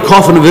nailed the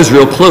coffin of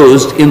Israel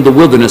closed in the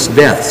wilderness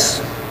deaths.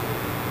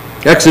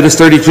 Exodus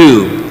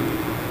 32.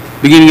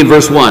 Beginning in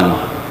verse 1.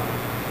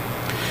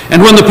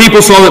 And when the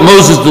people saw that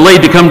Moses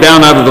delayed to come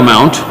down out of the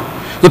mount,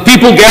 the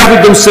people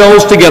gathered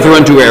themselves together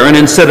unto Aaron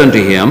and said unto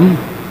him,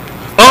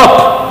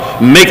 Up,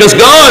 make us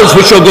gods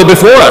which shall go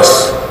before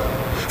us.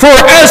 For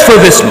as for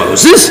this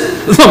Moses,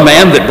 the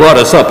man that brought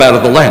us up out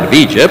of the land of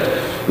Egypt,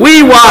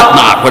 we wot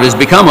not what has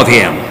become of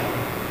him.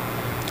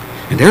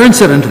 And Aaron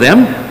said unto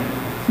them,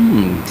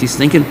 he's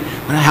thinking,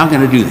 well, how can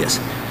I do this?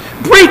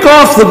 Break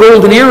off the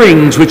golden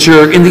earrings which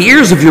are in the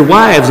ears of your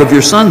wives, of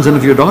your sons, and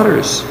of your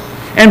daughters,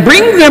 and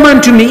bring them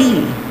unto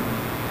me.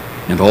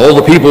 And all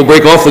the people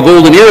brake off the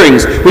golden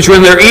earrings which were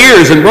in their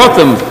ears, and brought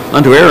them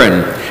unto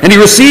Aaron. And he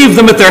received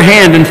them at their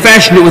hand, and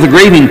fashioned it with a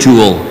graving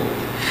tool.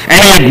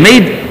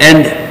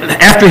 And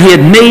after he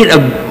had made a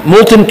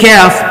molten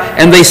calf,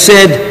 and they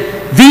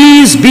said,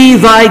 These be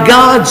thy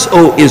gods,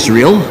 O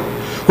Israel,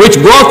 which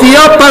brought thee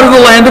up out of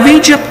the land of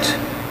Egypt.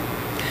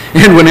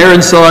 And when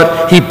Aaron saw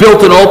it, he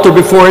built an altar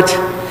before it.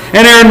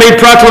 And Aaron made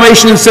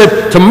proclamation and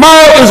said,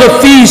 tomorrow is a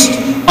feast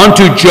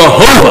unto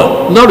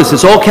Jehovah. Notice,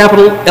 it's all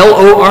capital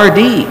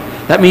L-O-R-D.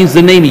 That means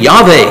the name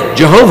Yahweh,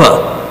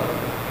 Jehovah,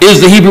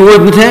 is the Hebrew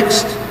word in the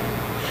text.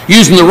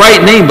 Using the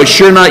right name, but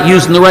sure not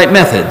using the right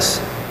methods.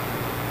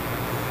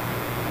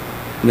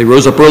 And they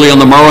rose up early on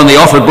the morrow, and they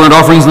offered burnt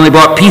offerings, and they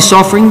brought peace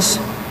offerings.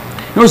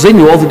 Notice they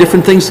knew all the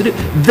different things to do.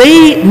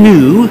 They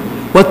knew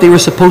what they were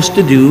supposed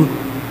to do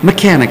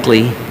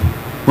mechanically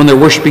when they're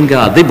worshiping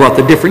God. They brought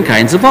the different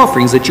kinds of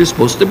offerings that you're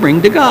supposed to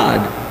bring to God.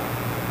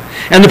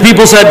 And the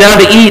people sat down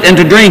to eat and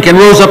to drink and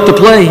rose up to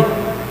play.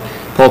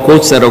 Paul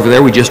quotes that over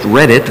there. We just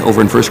read it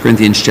over in 1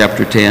 Corinthians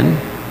chapter 10.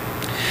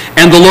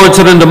 And the Lord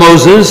said unto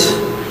Moses,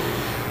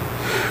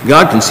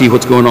 God can see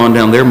what's going on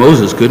down there.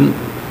 Moses couldn't.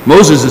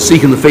 Moses is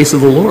seeking the face of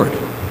the Lord.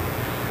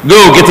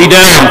 Go, get thee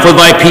down, for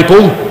thy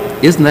people.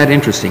 Isn't that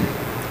interesting?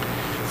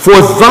 For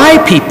thy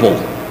people,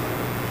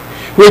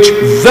 which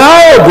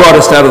thou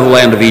broughtest out of the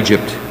land of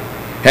Egypt,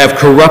 have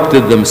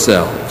corrupted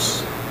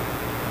themselves.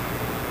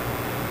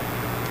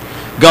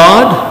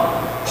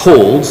 God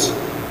holds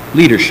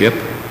leadership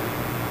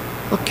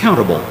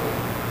accountable.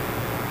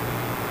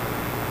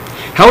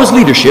 How is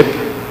leadership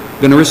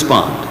going to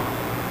respond?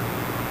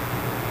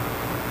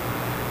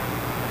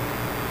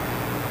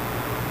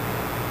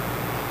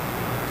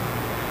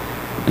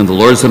 And the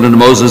Lord said unto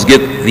Moses,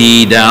 get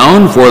thee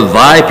down, for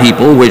thy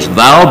people, which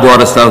thou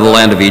broughtest out of the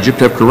land of Egypt,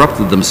 have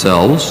corrupted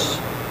themselves.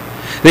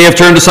 They have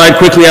turned aside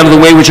quickly out of the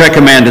way which I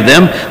commanded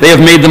them. They have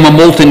made them a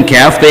molten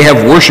calf. They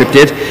have worshipped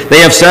it. They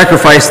have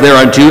sacrificed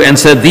thereunto, and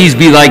said, these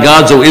be thy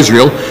gods, O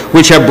Israel,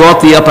 which have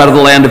brought thee up out of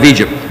the land of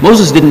Egypt.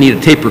 Moses didn't need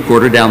a tape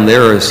recorder down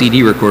there, or a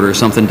CD recorder or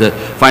something to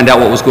find out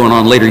what was going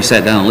on. Later he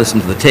sat down and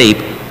listened to the tape.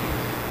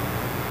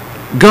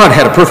 God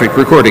had a perfect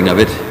recording of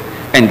it,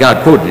 and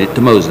God quoted it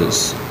to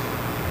Moses.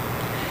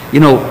 You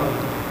know,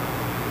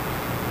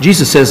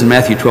 Jesus says in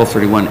Matthew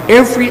 12:31,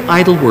 every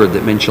idle word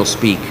that men shall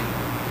speak,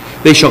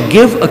 they shall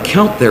give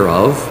account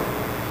thereof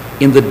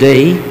in the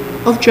day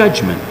of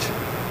judgment.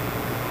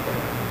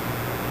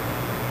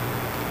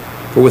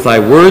 For with thy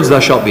words thou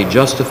shalt be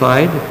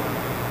justified,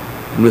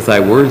 and with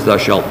thy words thou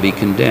shalt be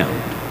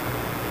condemned.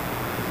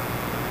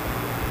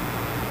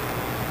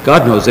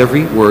 God knows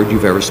every word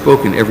you've ever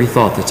spoken, every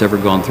thought that's ever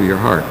gone through your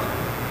heart.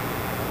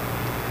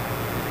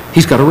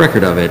 He's got a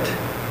record of it.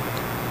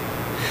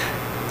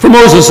 For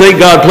Moses' sake,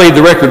 God played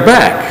the record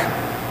back.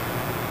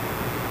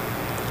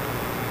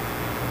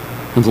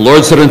 And the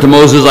Lord said unto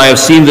Moses, I have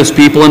seen this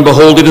people, and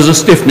behold, it is a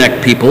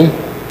stiff-necked people.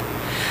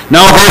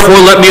 Now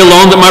therefore let me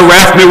alone, that my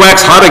wrath may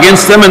wax hot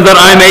against them, and that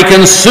I may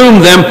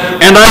consume them,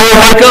 and I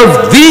will make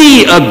of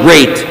thee a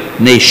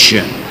great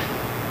nation.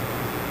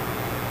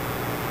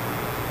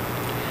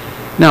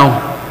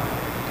 Now,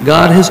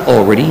 God has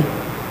already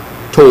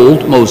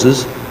told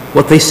Moses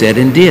what they said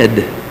and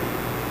did.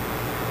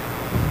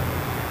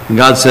 And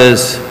God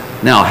says,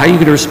 now, how are you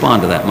going to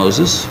respond to that,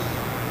 Moses?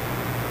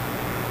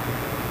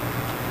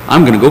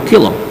 I'm going to go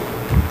kill them.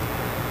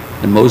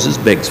 And Moses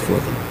begs for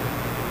them.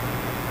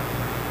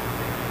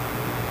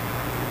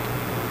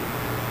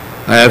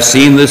 I have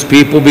seen this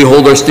people,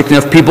 behold, are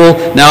stiff-necked people.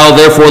 Now,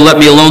 therefore, let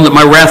me alone, that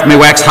my wrath may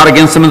wax hot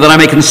against them, and that I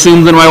may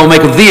consume them, and I will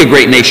make of thee a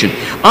great nation.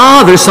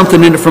 Ah, there's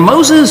something in it for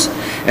Moses.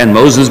 And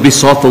Moses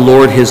besought the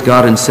Lord his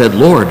God, and said,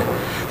 Lord,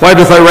 why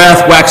doth thy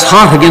wrath wax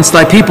hot against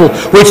thy people,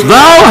 which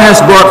thou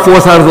hast brought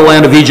forth out of the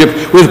land of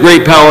Egypt with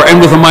great power and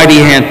with a mighty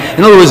hand?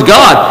 In other words,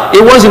 God, it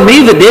wasn't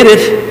me that did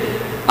it.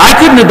 I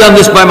couldn't have done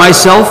this by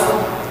myself.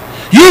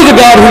 You're the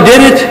God who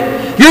did it.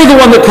 You're the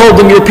one that called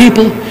them your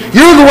people.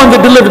 You're the one that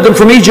delivered them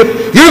from Egypt.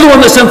 You're the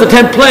one that sent the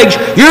 10 plagues.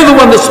 You're the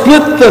one that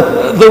split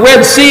the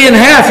Red Sea in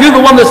half. You're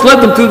the one that's led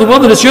them through the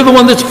wilderness. You're the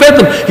one that's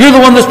fed them. You're the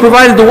one that's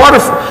provided the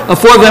water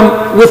for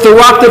them with the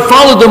rock that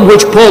followed them,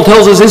 which Paul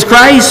tells us is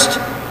Christ.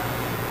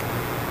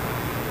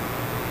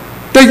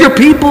 They're your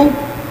people.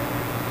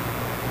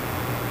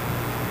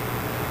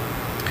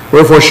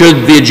 Wherefore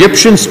should the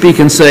Egyptians speak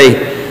and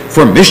say,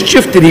 for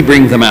mischief did he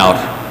bring them out?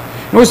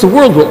 In other words, the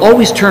world will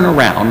always turn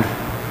around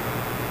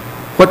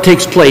what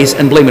takes place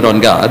and blame it on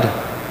God.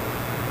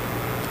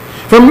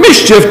 For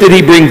mischief did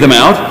he bring them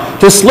out,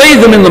 to slay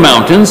them in the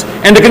mountains,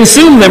 and to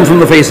consume them from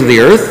the face of the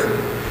earth.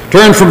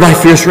 Turn from thy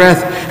fierce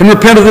wrath, and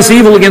repent of this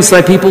evil against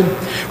thy people.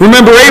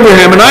 Remember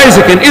Abraham and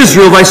Isaac and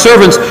Israel, thy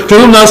servants, to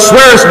whom thou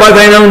swearest by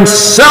thine own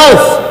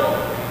self.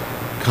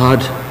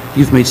 God,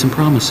 you've made some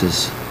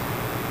promises.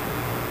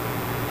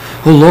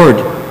 Oh Lord,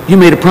 you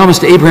made a promise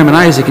to Abraham and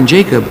Isaac and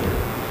Jacob.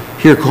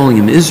 Here calling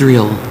him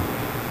Israel,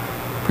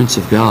 Prince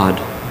of God.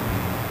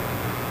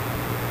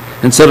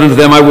 And said unto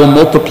them, I will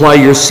multiply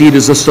your seed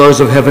as the stars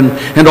of heaven,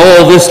 and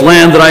all this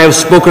land that I have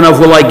spoken of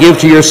will I give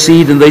to your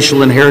seed, and they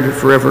shall inherit it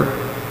forever.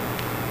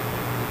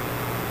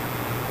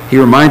 He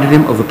reminded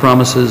him of the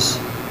promises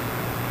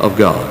of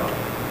God.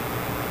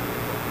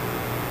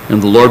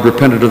 And the Lord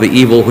repented of the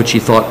evil which he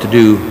thought to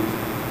do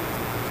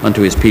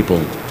unto his people.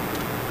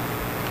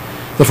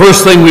 The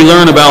first thing we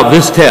learn about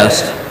this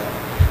test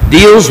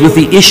deals with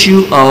the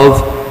issue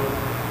of,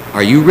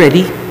 are you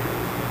ready?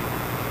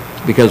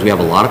 because we have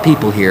a lot of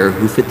people here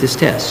who fit this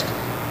test.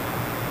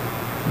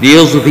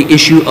 Deals with the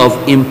issue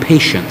of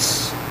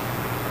impatience.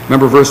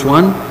 Remember verse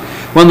 1?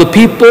 When the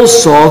people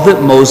saw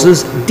that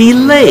Moses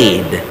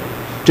delayed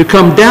to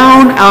come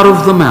down out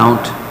of the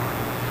mount,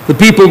 the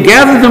people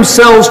gathered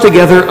themselves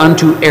together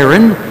unto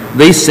Aaron.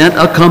 They sent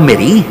a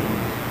committee.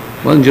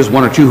 It wasn't just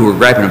one or two who were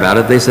griping about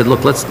it. They said,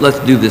 look, let's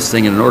do this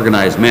thing in an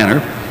organized manner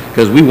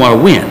because we want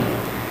to win.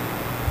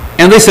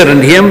 And they said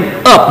unto him,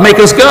 up, make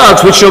us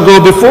gods which shall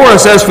go before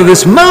us. As for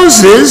this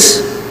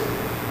Moses,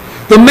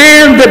 the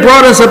man that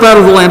brought us up out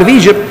of the land of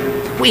Egypt,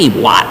 we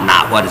wot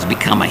not what has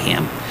become of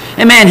him.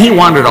 And man, he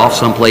wandered off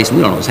someplace, and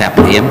we don't know what's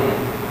happened to him.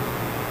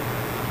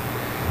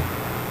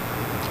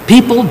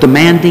 People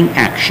demanding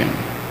action.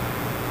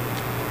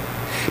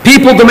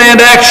 People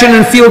demand action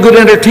and feel-good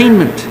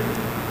entertainment.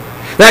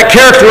 That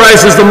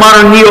characterizes the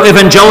modern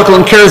neo-evangelical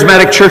and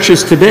charismatic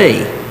churches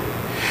today.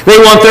 They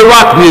want their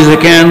rock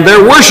music and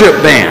their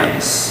worship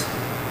bands.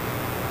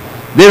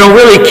 They don't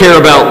really care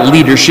about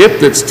leadership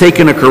that's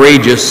taken a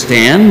courageous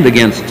stand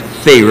against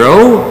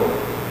Pharaoh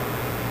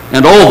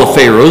and all the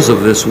pharaohs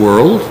of this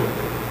world.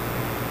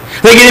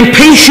 They get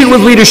impatient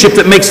with leadership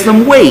that makes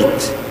them wait.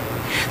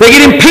 They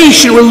get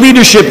impatient with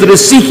leadership that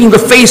is seeking the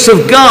face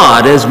of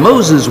God, as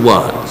Moses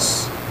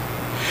was.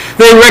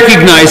 They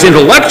recognize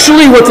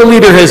intellectually what the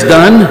leader has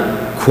done,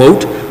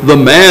 quote, the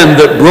man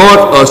that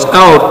brought us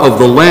out of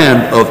the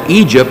land of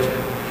Egypt.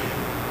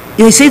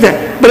 They say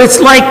that, but it's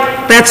like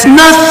that's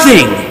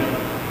nothing.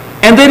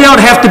 And they don't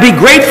have to be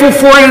grateful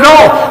for it at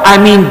all. I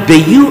mean, do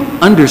you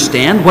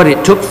understand what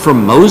it took for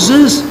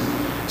Moses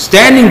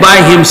standing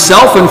by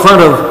himself in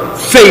front of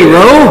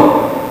Pharaoh?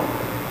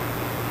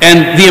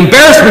 And the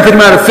embarrassment that he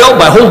might have felt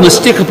by holding a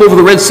stick up over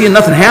the Red Sea and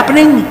nothing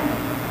happening?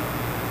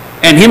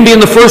 And him being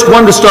the first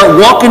one to start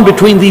walking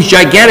between these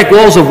gigantic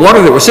walls of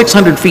water that were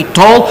 600 feet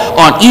tall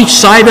on each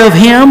side of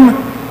him,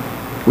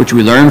 which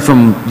we learn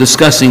from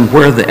discussing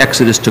where the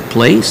Exodus took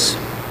place.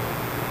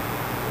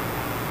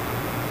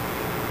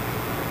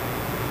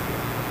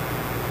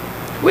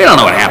 We don't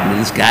know what happened to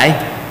this guy.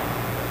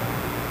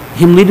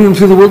 Him leading them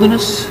through the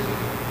wilderness?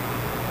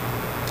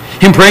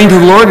 Him praying to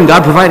the Lord and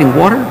God providing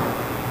water?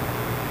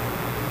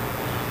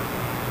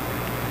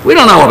 We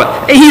don't know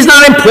about it. He's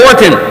not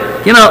important.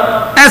 You know,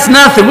 that's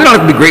nothing. We don't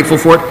have to be grateful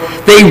for it.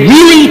 They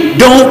really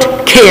don't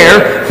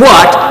care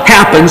what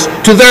happens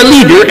to their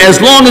leader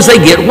as long as they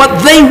get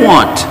what they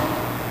want.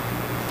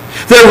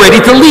 They're ready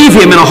to leave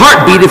him in a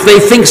heartbeat if they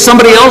think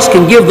somebody else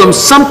can give them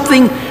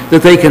something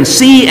that they can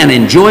see and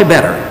enjoy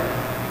better.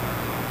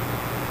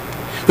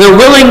 They're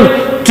willing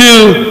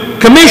to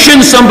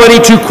commission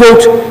somebody to,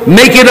 quote,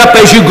 make it up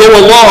as you go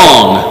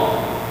along,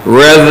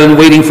 rather than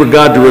waiting for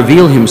God to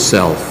reveal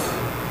himself.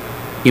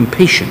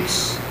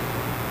 Impatience.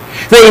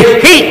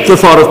 They hate the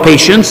thought of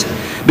patience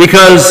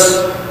because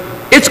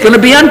it's going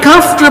to be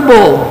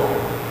uncomfortable.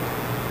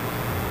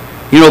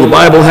 You know, the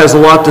Bible has a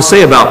lot to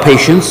say about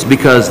patience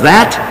because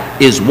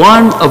that is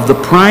one of the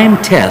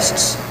prime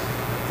tests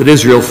that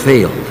Israel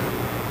failed.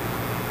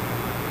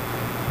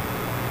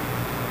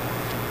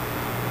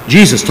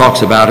 Jesus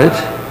talks about it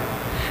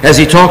as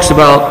he talks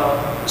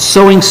about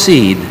sowing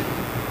seed.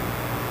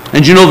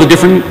 And you know the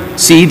different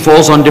seed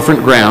falls on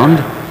different ground.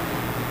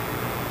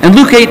 And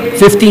Luke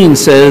 8:15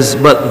 says,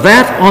 but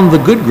that on the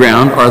good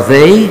ground are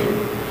they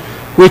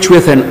which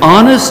with an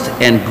honest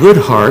and good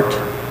heart,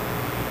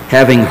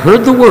 having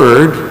heard the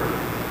word,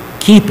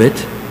 keep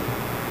it.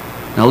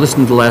 Now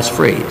listen to the last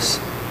phrase.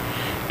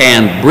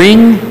 And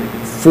bring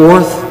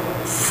forth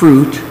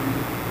fruit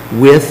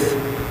with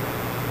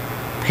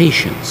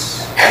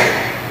patience.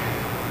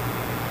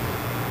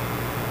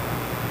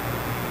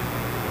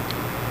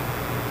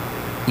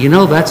 You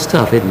know, that's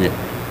tough, isn't it?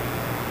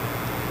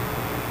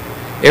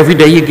 Every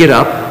day you get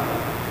up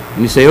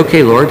and you say,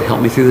 okay, Lord,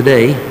 help me through the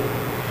day.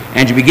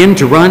 And you begin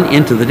to run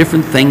into the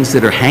different things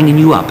that are hanging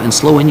you up and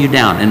slowing you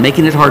down and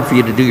making it hard for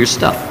you to do your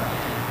stuff.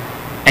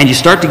 And you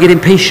start to get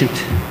impatient.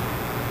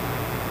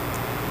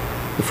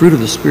 The fruit of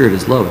the Spirit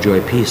is love,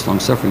 joy, peace,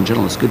 long-suffering,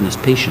 gentleness, goodness,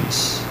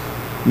 patience,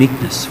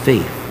 meekness,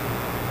 faith,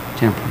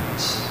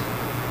 temperance.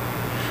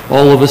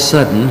 All of a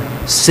sudden,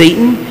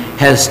 Satan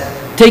has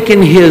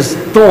taken his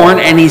thorn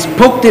and he's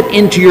poked it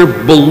into your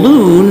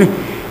balloon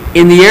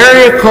in the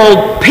area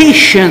called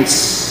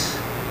patience,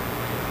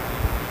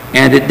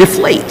 and it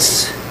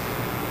deflates.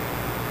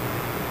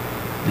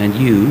 And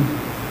you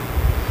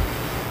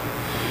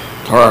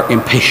are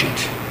impatient.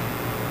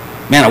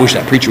 Man, I wish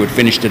that preacher would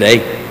finish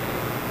today.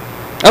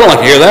 I don't like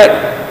to hear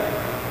that.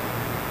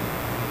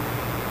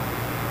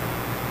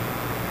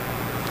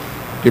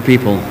 Dear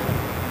people,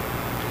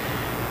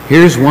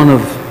 here's one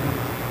of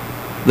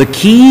the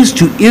keys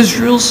to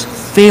Israel's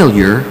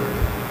failure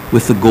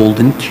with the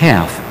golden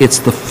calf. It's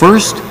the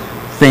first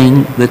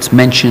thing that's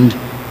mentioned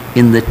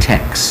in the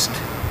text.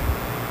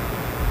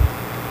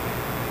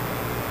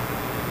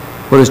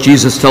 What does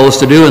Jesus tell us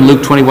to do in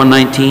Luke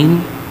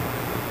 21:19?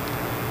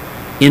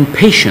 In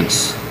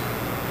patience,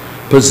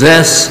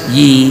 possess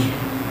ye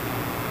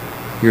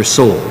your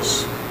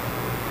souls.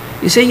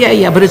 You say,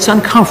 yeah, but it's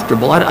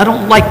uncomfortable. I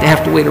don't like to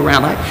have to wait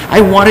around.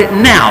 I want it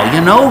now,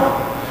 you know?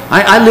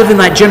 I live in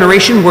that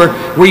generation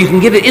where you can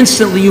get it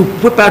instantly. You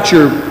whip out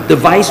your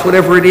device,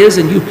 whatever it is,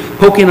 and you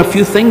poke in a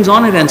few things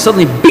on it, and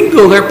suddenly,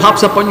 bingo, there it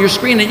pops up on your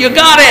screen, and you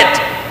got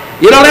it.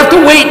 You don't have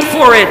to wait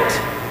for it.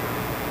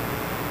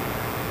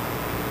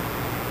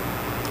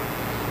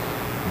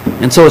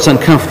 And so it's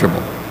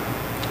uncomfortable.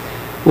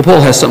 Well,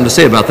 Paul has something to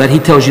say about that. He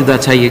tells you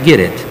that's how you get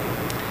it.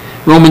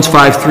 Romans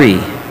 5:3.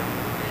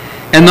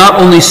 And not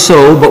only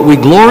so, but we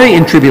glory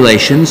in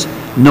tribulations,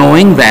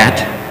 knowing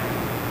that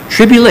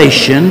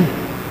tribulation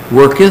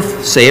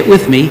worketh, say it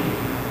with me,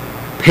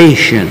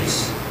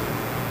 patience.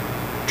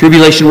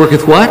 Tribulation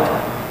worketh what?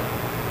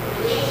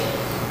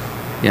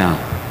 Yeah.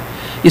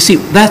 You see,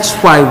 that's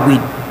why we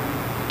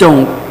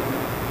don't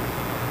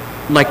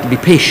like to be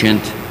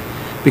patient,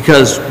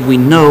 because we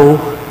know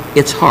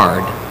it's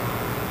hard.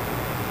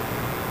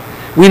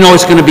 We know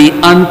it's going to be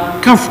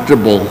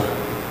uncomfortable.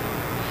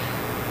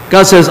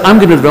 God says, I'm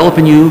going to develop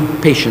in you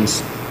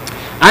patience.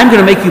 I'm going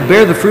to make you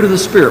bear the fruit of the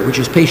Spirit, which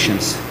is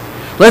patience.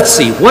 Let's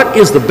see, what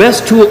is the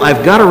best tool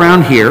I've got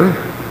around here?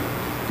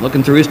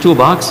 Looking through his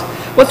toolbox.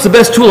 What's the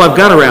best tool I've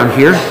got around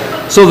here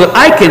so that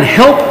I can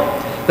help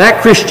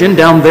that Christian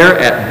down there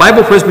at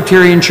Bible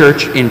Presbyterian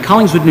Church in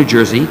Collingswood, New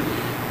Jersey?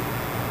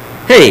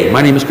 Hey,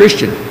 my name is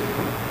Christian.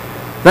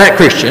 That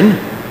Christian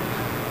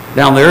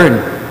down there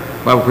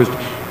in Bible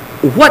Presbyterian.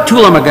 What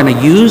tool am I going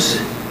to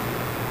use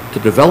to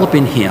develop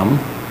in him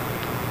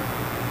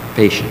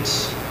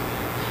patience?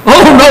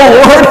 Oh no,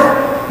 Lord,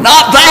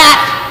 not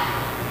that.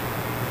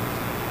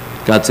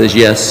 God says,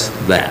 yes,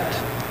 that.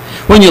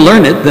 When you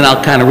learn it, then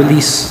I'll kind of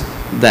release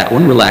that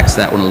one, relax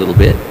that one a little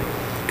bit,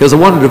 because I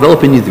want to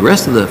develop in you the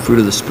rest of the fruit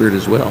of the Spirit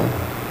as well.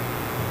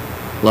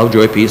 Love,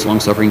 joy, peace,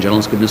 long-suffering,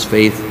 gentleness, goodness,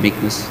 faith,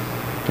 meekness,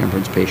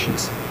 temperance,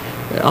 patience.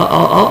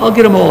 I'll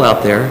get them all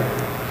out there.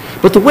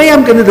 But the way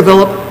I'm going to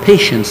develop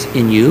patience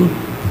in you,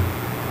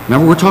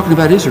 remember we're talking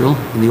about Israel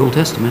in the Old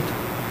Testament.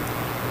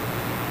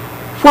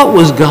 What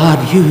was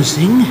God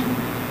using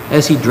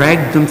as he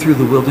dragged them through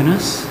the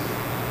wilderness?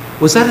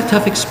 Was that a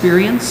tough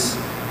experience?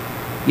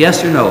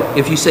 Yes or no?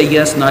 If you say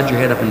yes, nod your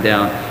head up and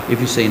down. If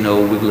you say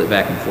no, wiggle it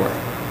back and forth.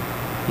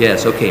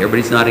 Yes, okay,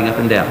 everybody's nodding up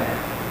and down.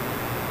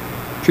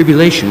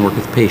 Tribulation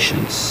worketh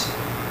patience.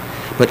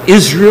 But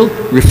Israel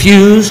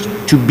refused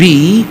to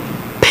be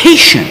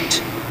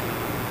patient.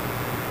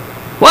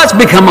 What's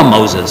become of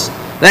Moses?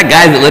 That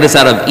guy that led us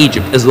out of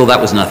Egypt, as though that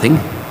was nothing.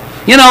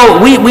 You know,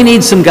 we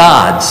need some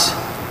gods.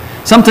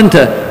 Something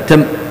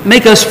to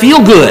make us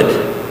feel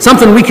good.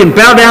 Something we can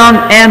bow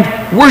down and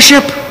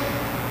worship.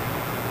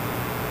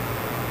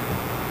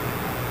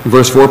 In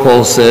verse 4,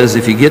 Paul says,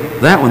 if you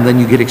get that one, then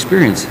you get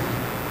experience.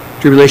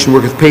 Tribulation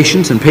worketh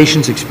patience, and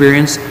patience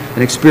experience,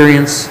 and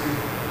experience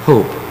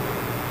hope.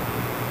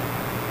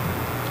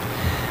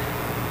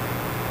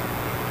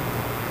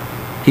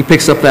 He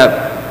picks up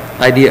that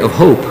idea of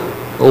hope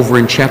over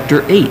in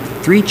chapter 8,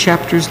 3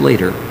 chapters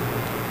later.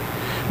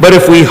 But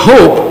if we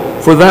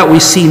hope for that we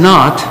see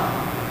not,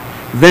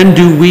 then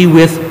do we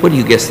with, what do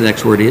you guess the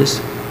next word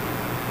is?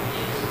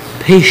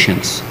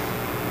 Patience.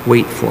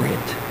 Wait for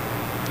it.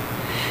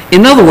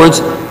 In other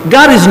words,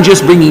 God isn't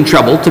just bringing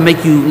trouble to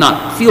make you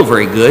not feel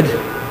very good.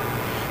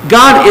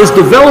 God is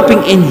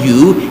developing in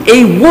you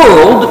a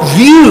world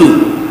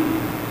view.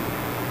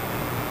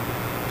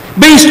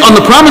 Based on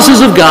the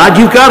promises of God,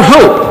 you've got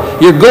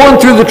hope. You're going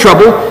through the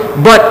trouble,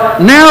 but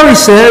now he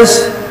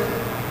says,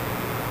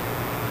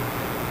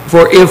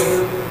 for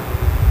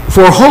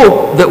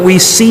hope that we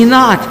see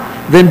not,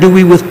 then do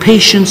we with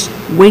patience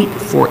wait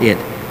for it.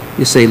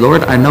 You say,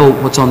 Lord, I know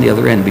what's on the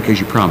other end because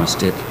you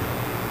promised it.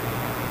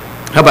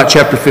 How about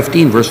chapter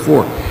 15, verse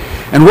 4?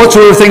 And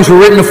whatsoever things were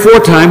written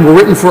aforetime were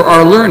written for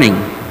our learning.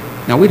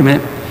 Now, wait a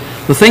minute.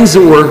 The things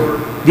that were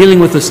dealing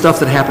with the stuff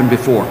that happened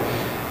before.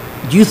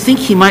 Do you think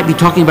he might be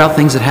talking about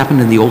things that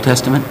happened in the Old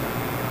Testament?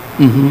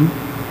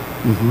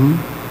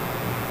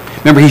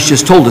 Remember, he's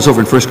just told us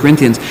over in 1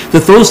 Corinthians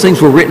that those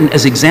things were written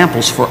as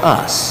examples for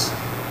us.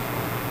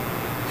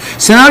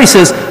 So now he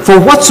says, for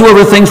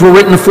whatsoever things were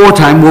written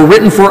aforetime were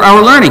written for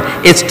our learning.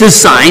 It's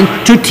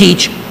designed to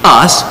teach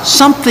us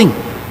something.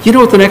 You know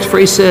what the next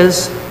phrase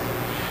says?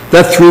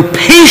 That through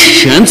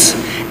patience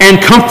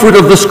and comfort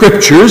of the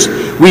Scriptures,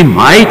 we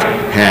might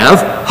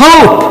have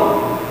hope.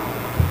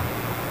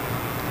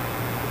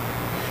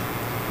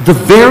 The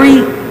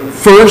very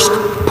first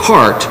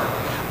part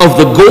of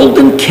the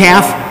golden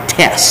calf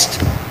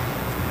test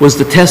was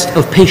the test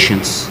of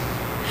patience.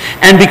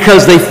 And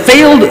because they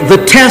failed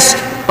the test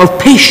of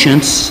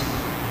patience,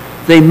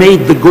 they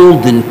made the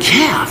golden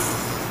calf.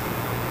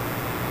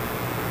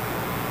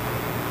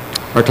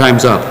 Our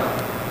time's up.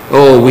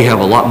 Oh, we have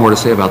a lot more to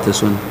say about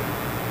this one.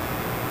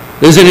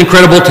 There's an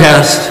incredible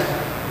test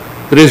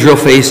that Israel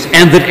faced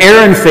and that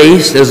Aaron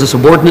faced as a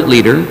subordinate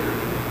leader.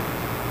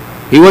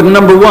 He wasn't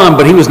number one,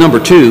 but he was number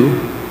two.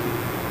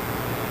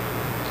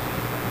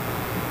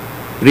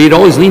 But he had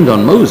always leaned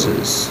on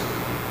Moses.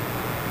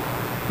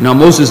 Now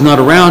Moses is not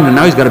around, and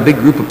now he's got a big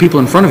group of people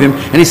in front of him,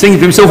 and he's thinking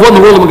to himself, what in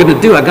the world am I going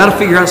to do? I got to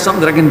figure out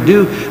something that I can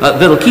do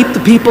that'll keep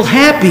the people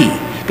happy.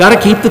 Got to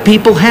keep the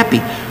people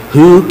happy.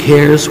 Who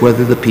cares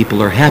whether the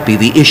people are happy?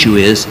 The issue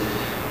is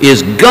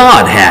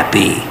God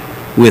happy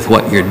with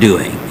what you're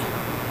doing?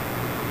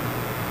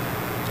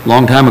 A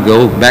long time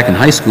ago, back in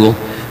high school,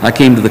 I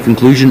came to the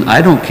conclusion,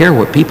 I don't care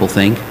what people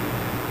think.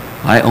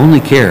 I only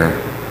care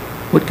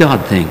what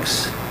God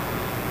thinks.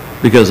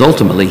 Because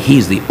ultimately,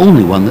 He's the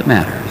only one that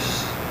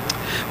matters.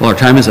 Well, our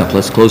time is up.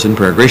 Let's close in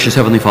prayer. Gracious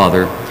Heavenly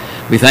Father,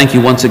 we thank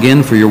you once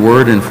again for your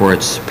word and for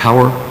its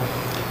power.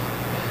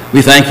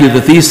 We thank you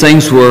that these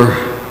things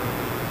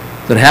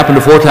that happened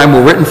aforetime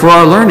were written for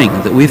our learning,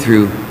 that we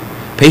through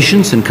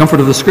patience and comfort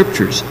of the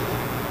Scriptures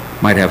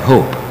might have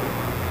hope.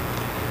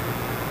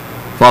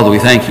 Father, we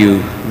thank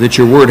you that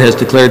your word has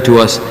declared to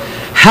us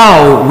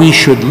how we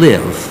should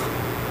live,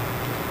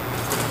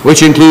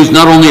 which includes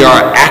not only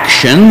our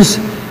actions,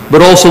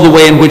 but also the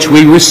way in which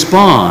we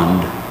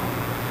respond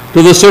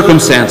to the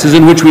circumstances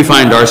in which we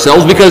find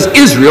ourselves, because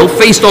Israel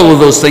faced all of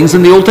those things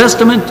in the Old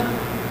Testament.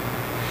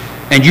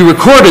 And you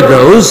recorded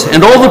those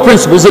and all the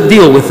principles that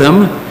deal with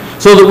them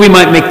so that we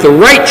might make the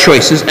right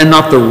choices and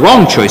not the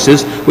wrong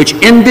choices, which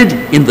ended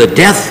in the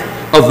death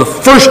of the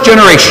first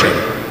generation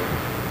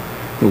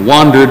who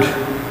wandered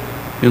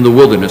in the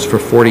wilderness for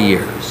 40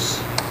 years.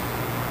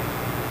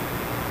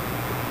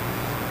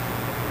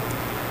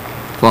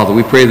 Father,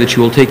 we pray that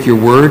you will take your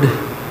word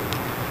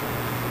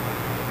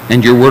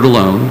and your word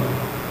alone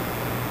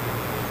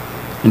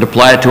and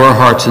apply it to our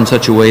hearts in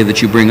such a way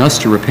that you bring us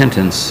to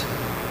repentance,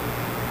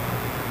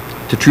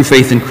 to true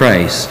faith in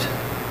Christ,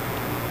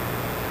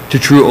 to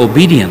true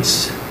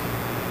obedience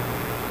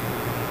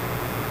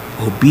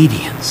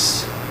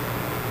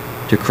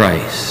to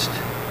Christ,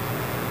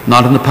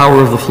 not in the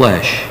power of the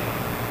flesh,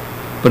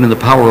 but in the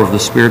power of the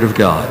Spirit of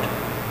God.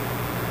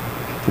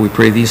 For we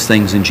pray these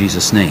things in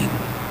Jesus' name.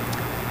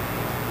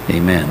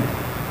 Amen.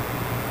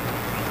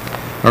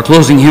 Our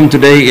closing hymn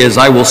today is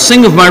I Will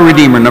Sing of My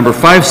Redeemer, number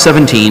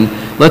 517.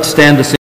 Let's stand to sing.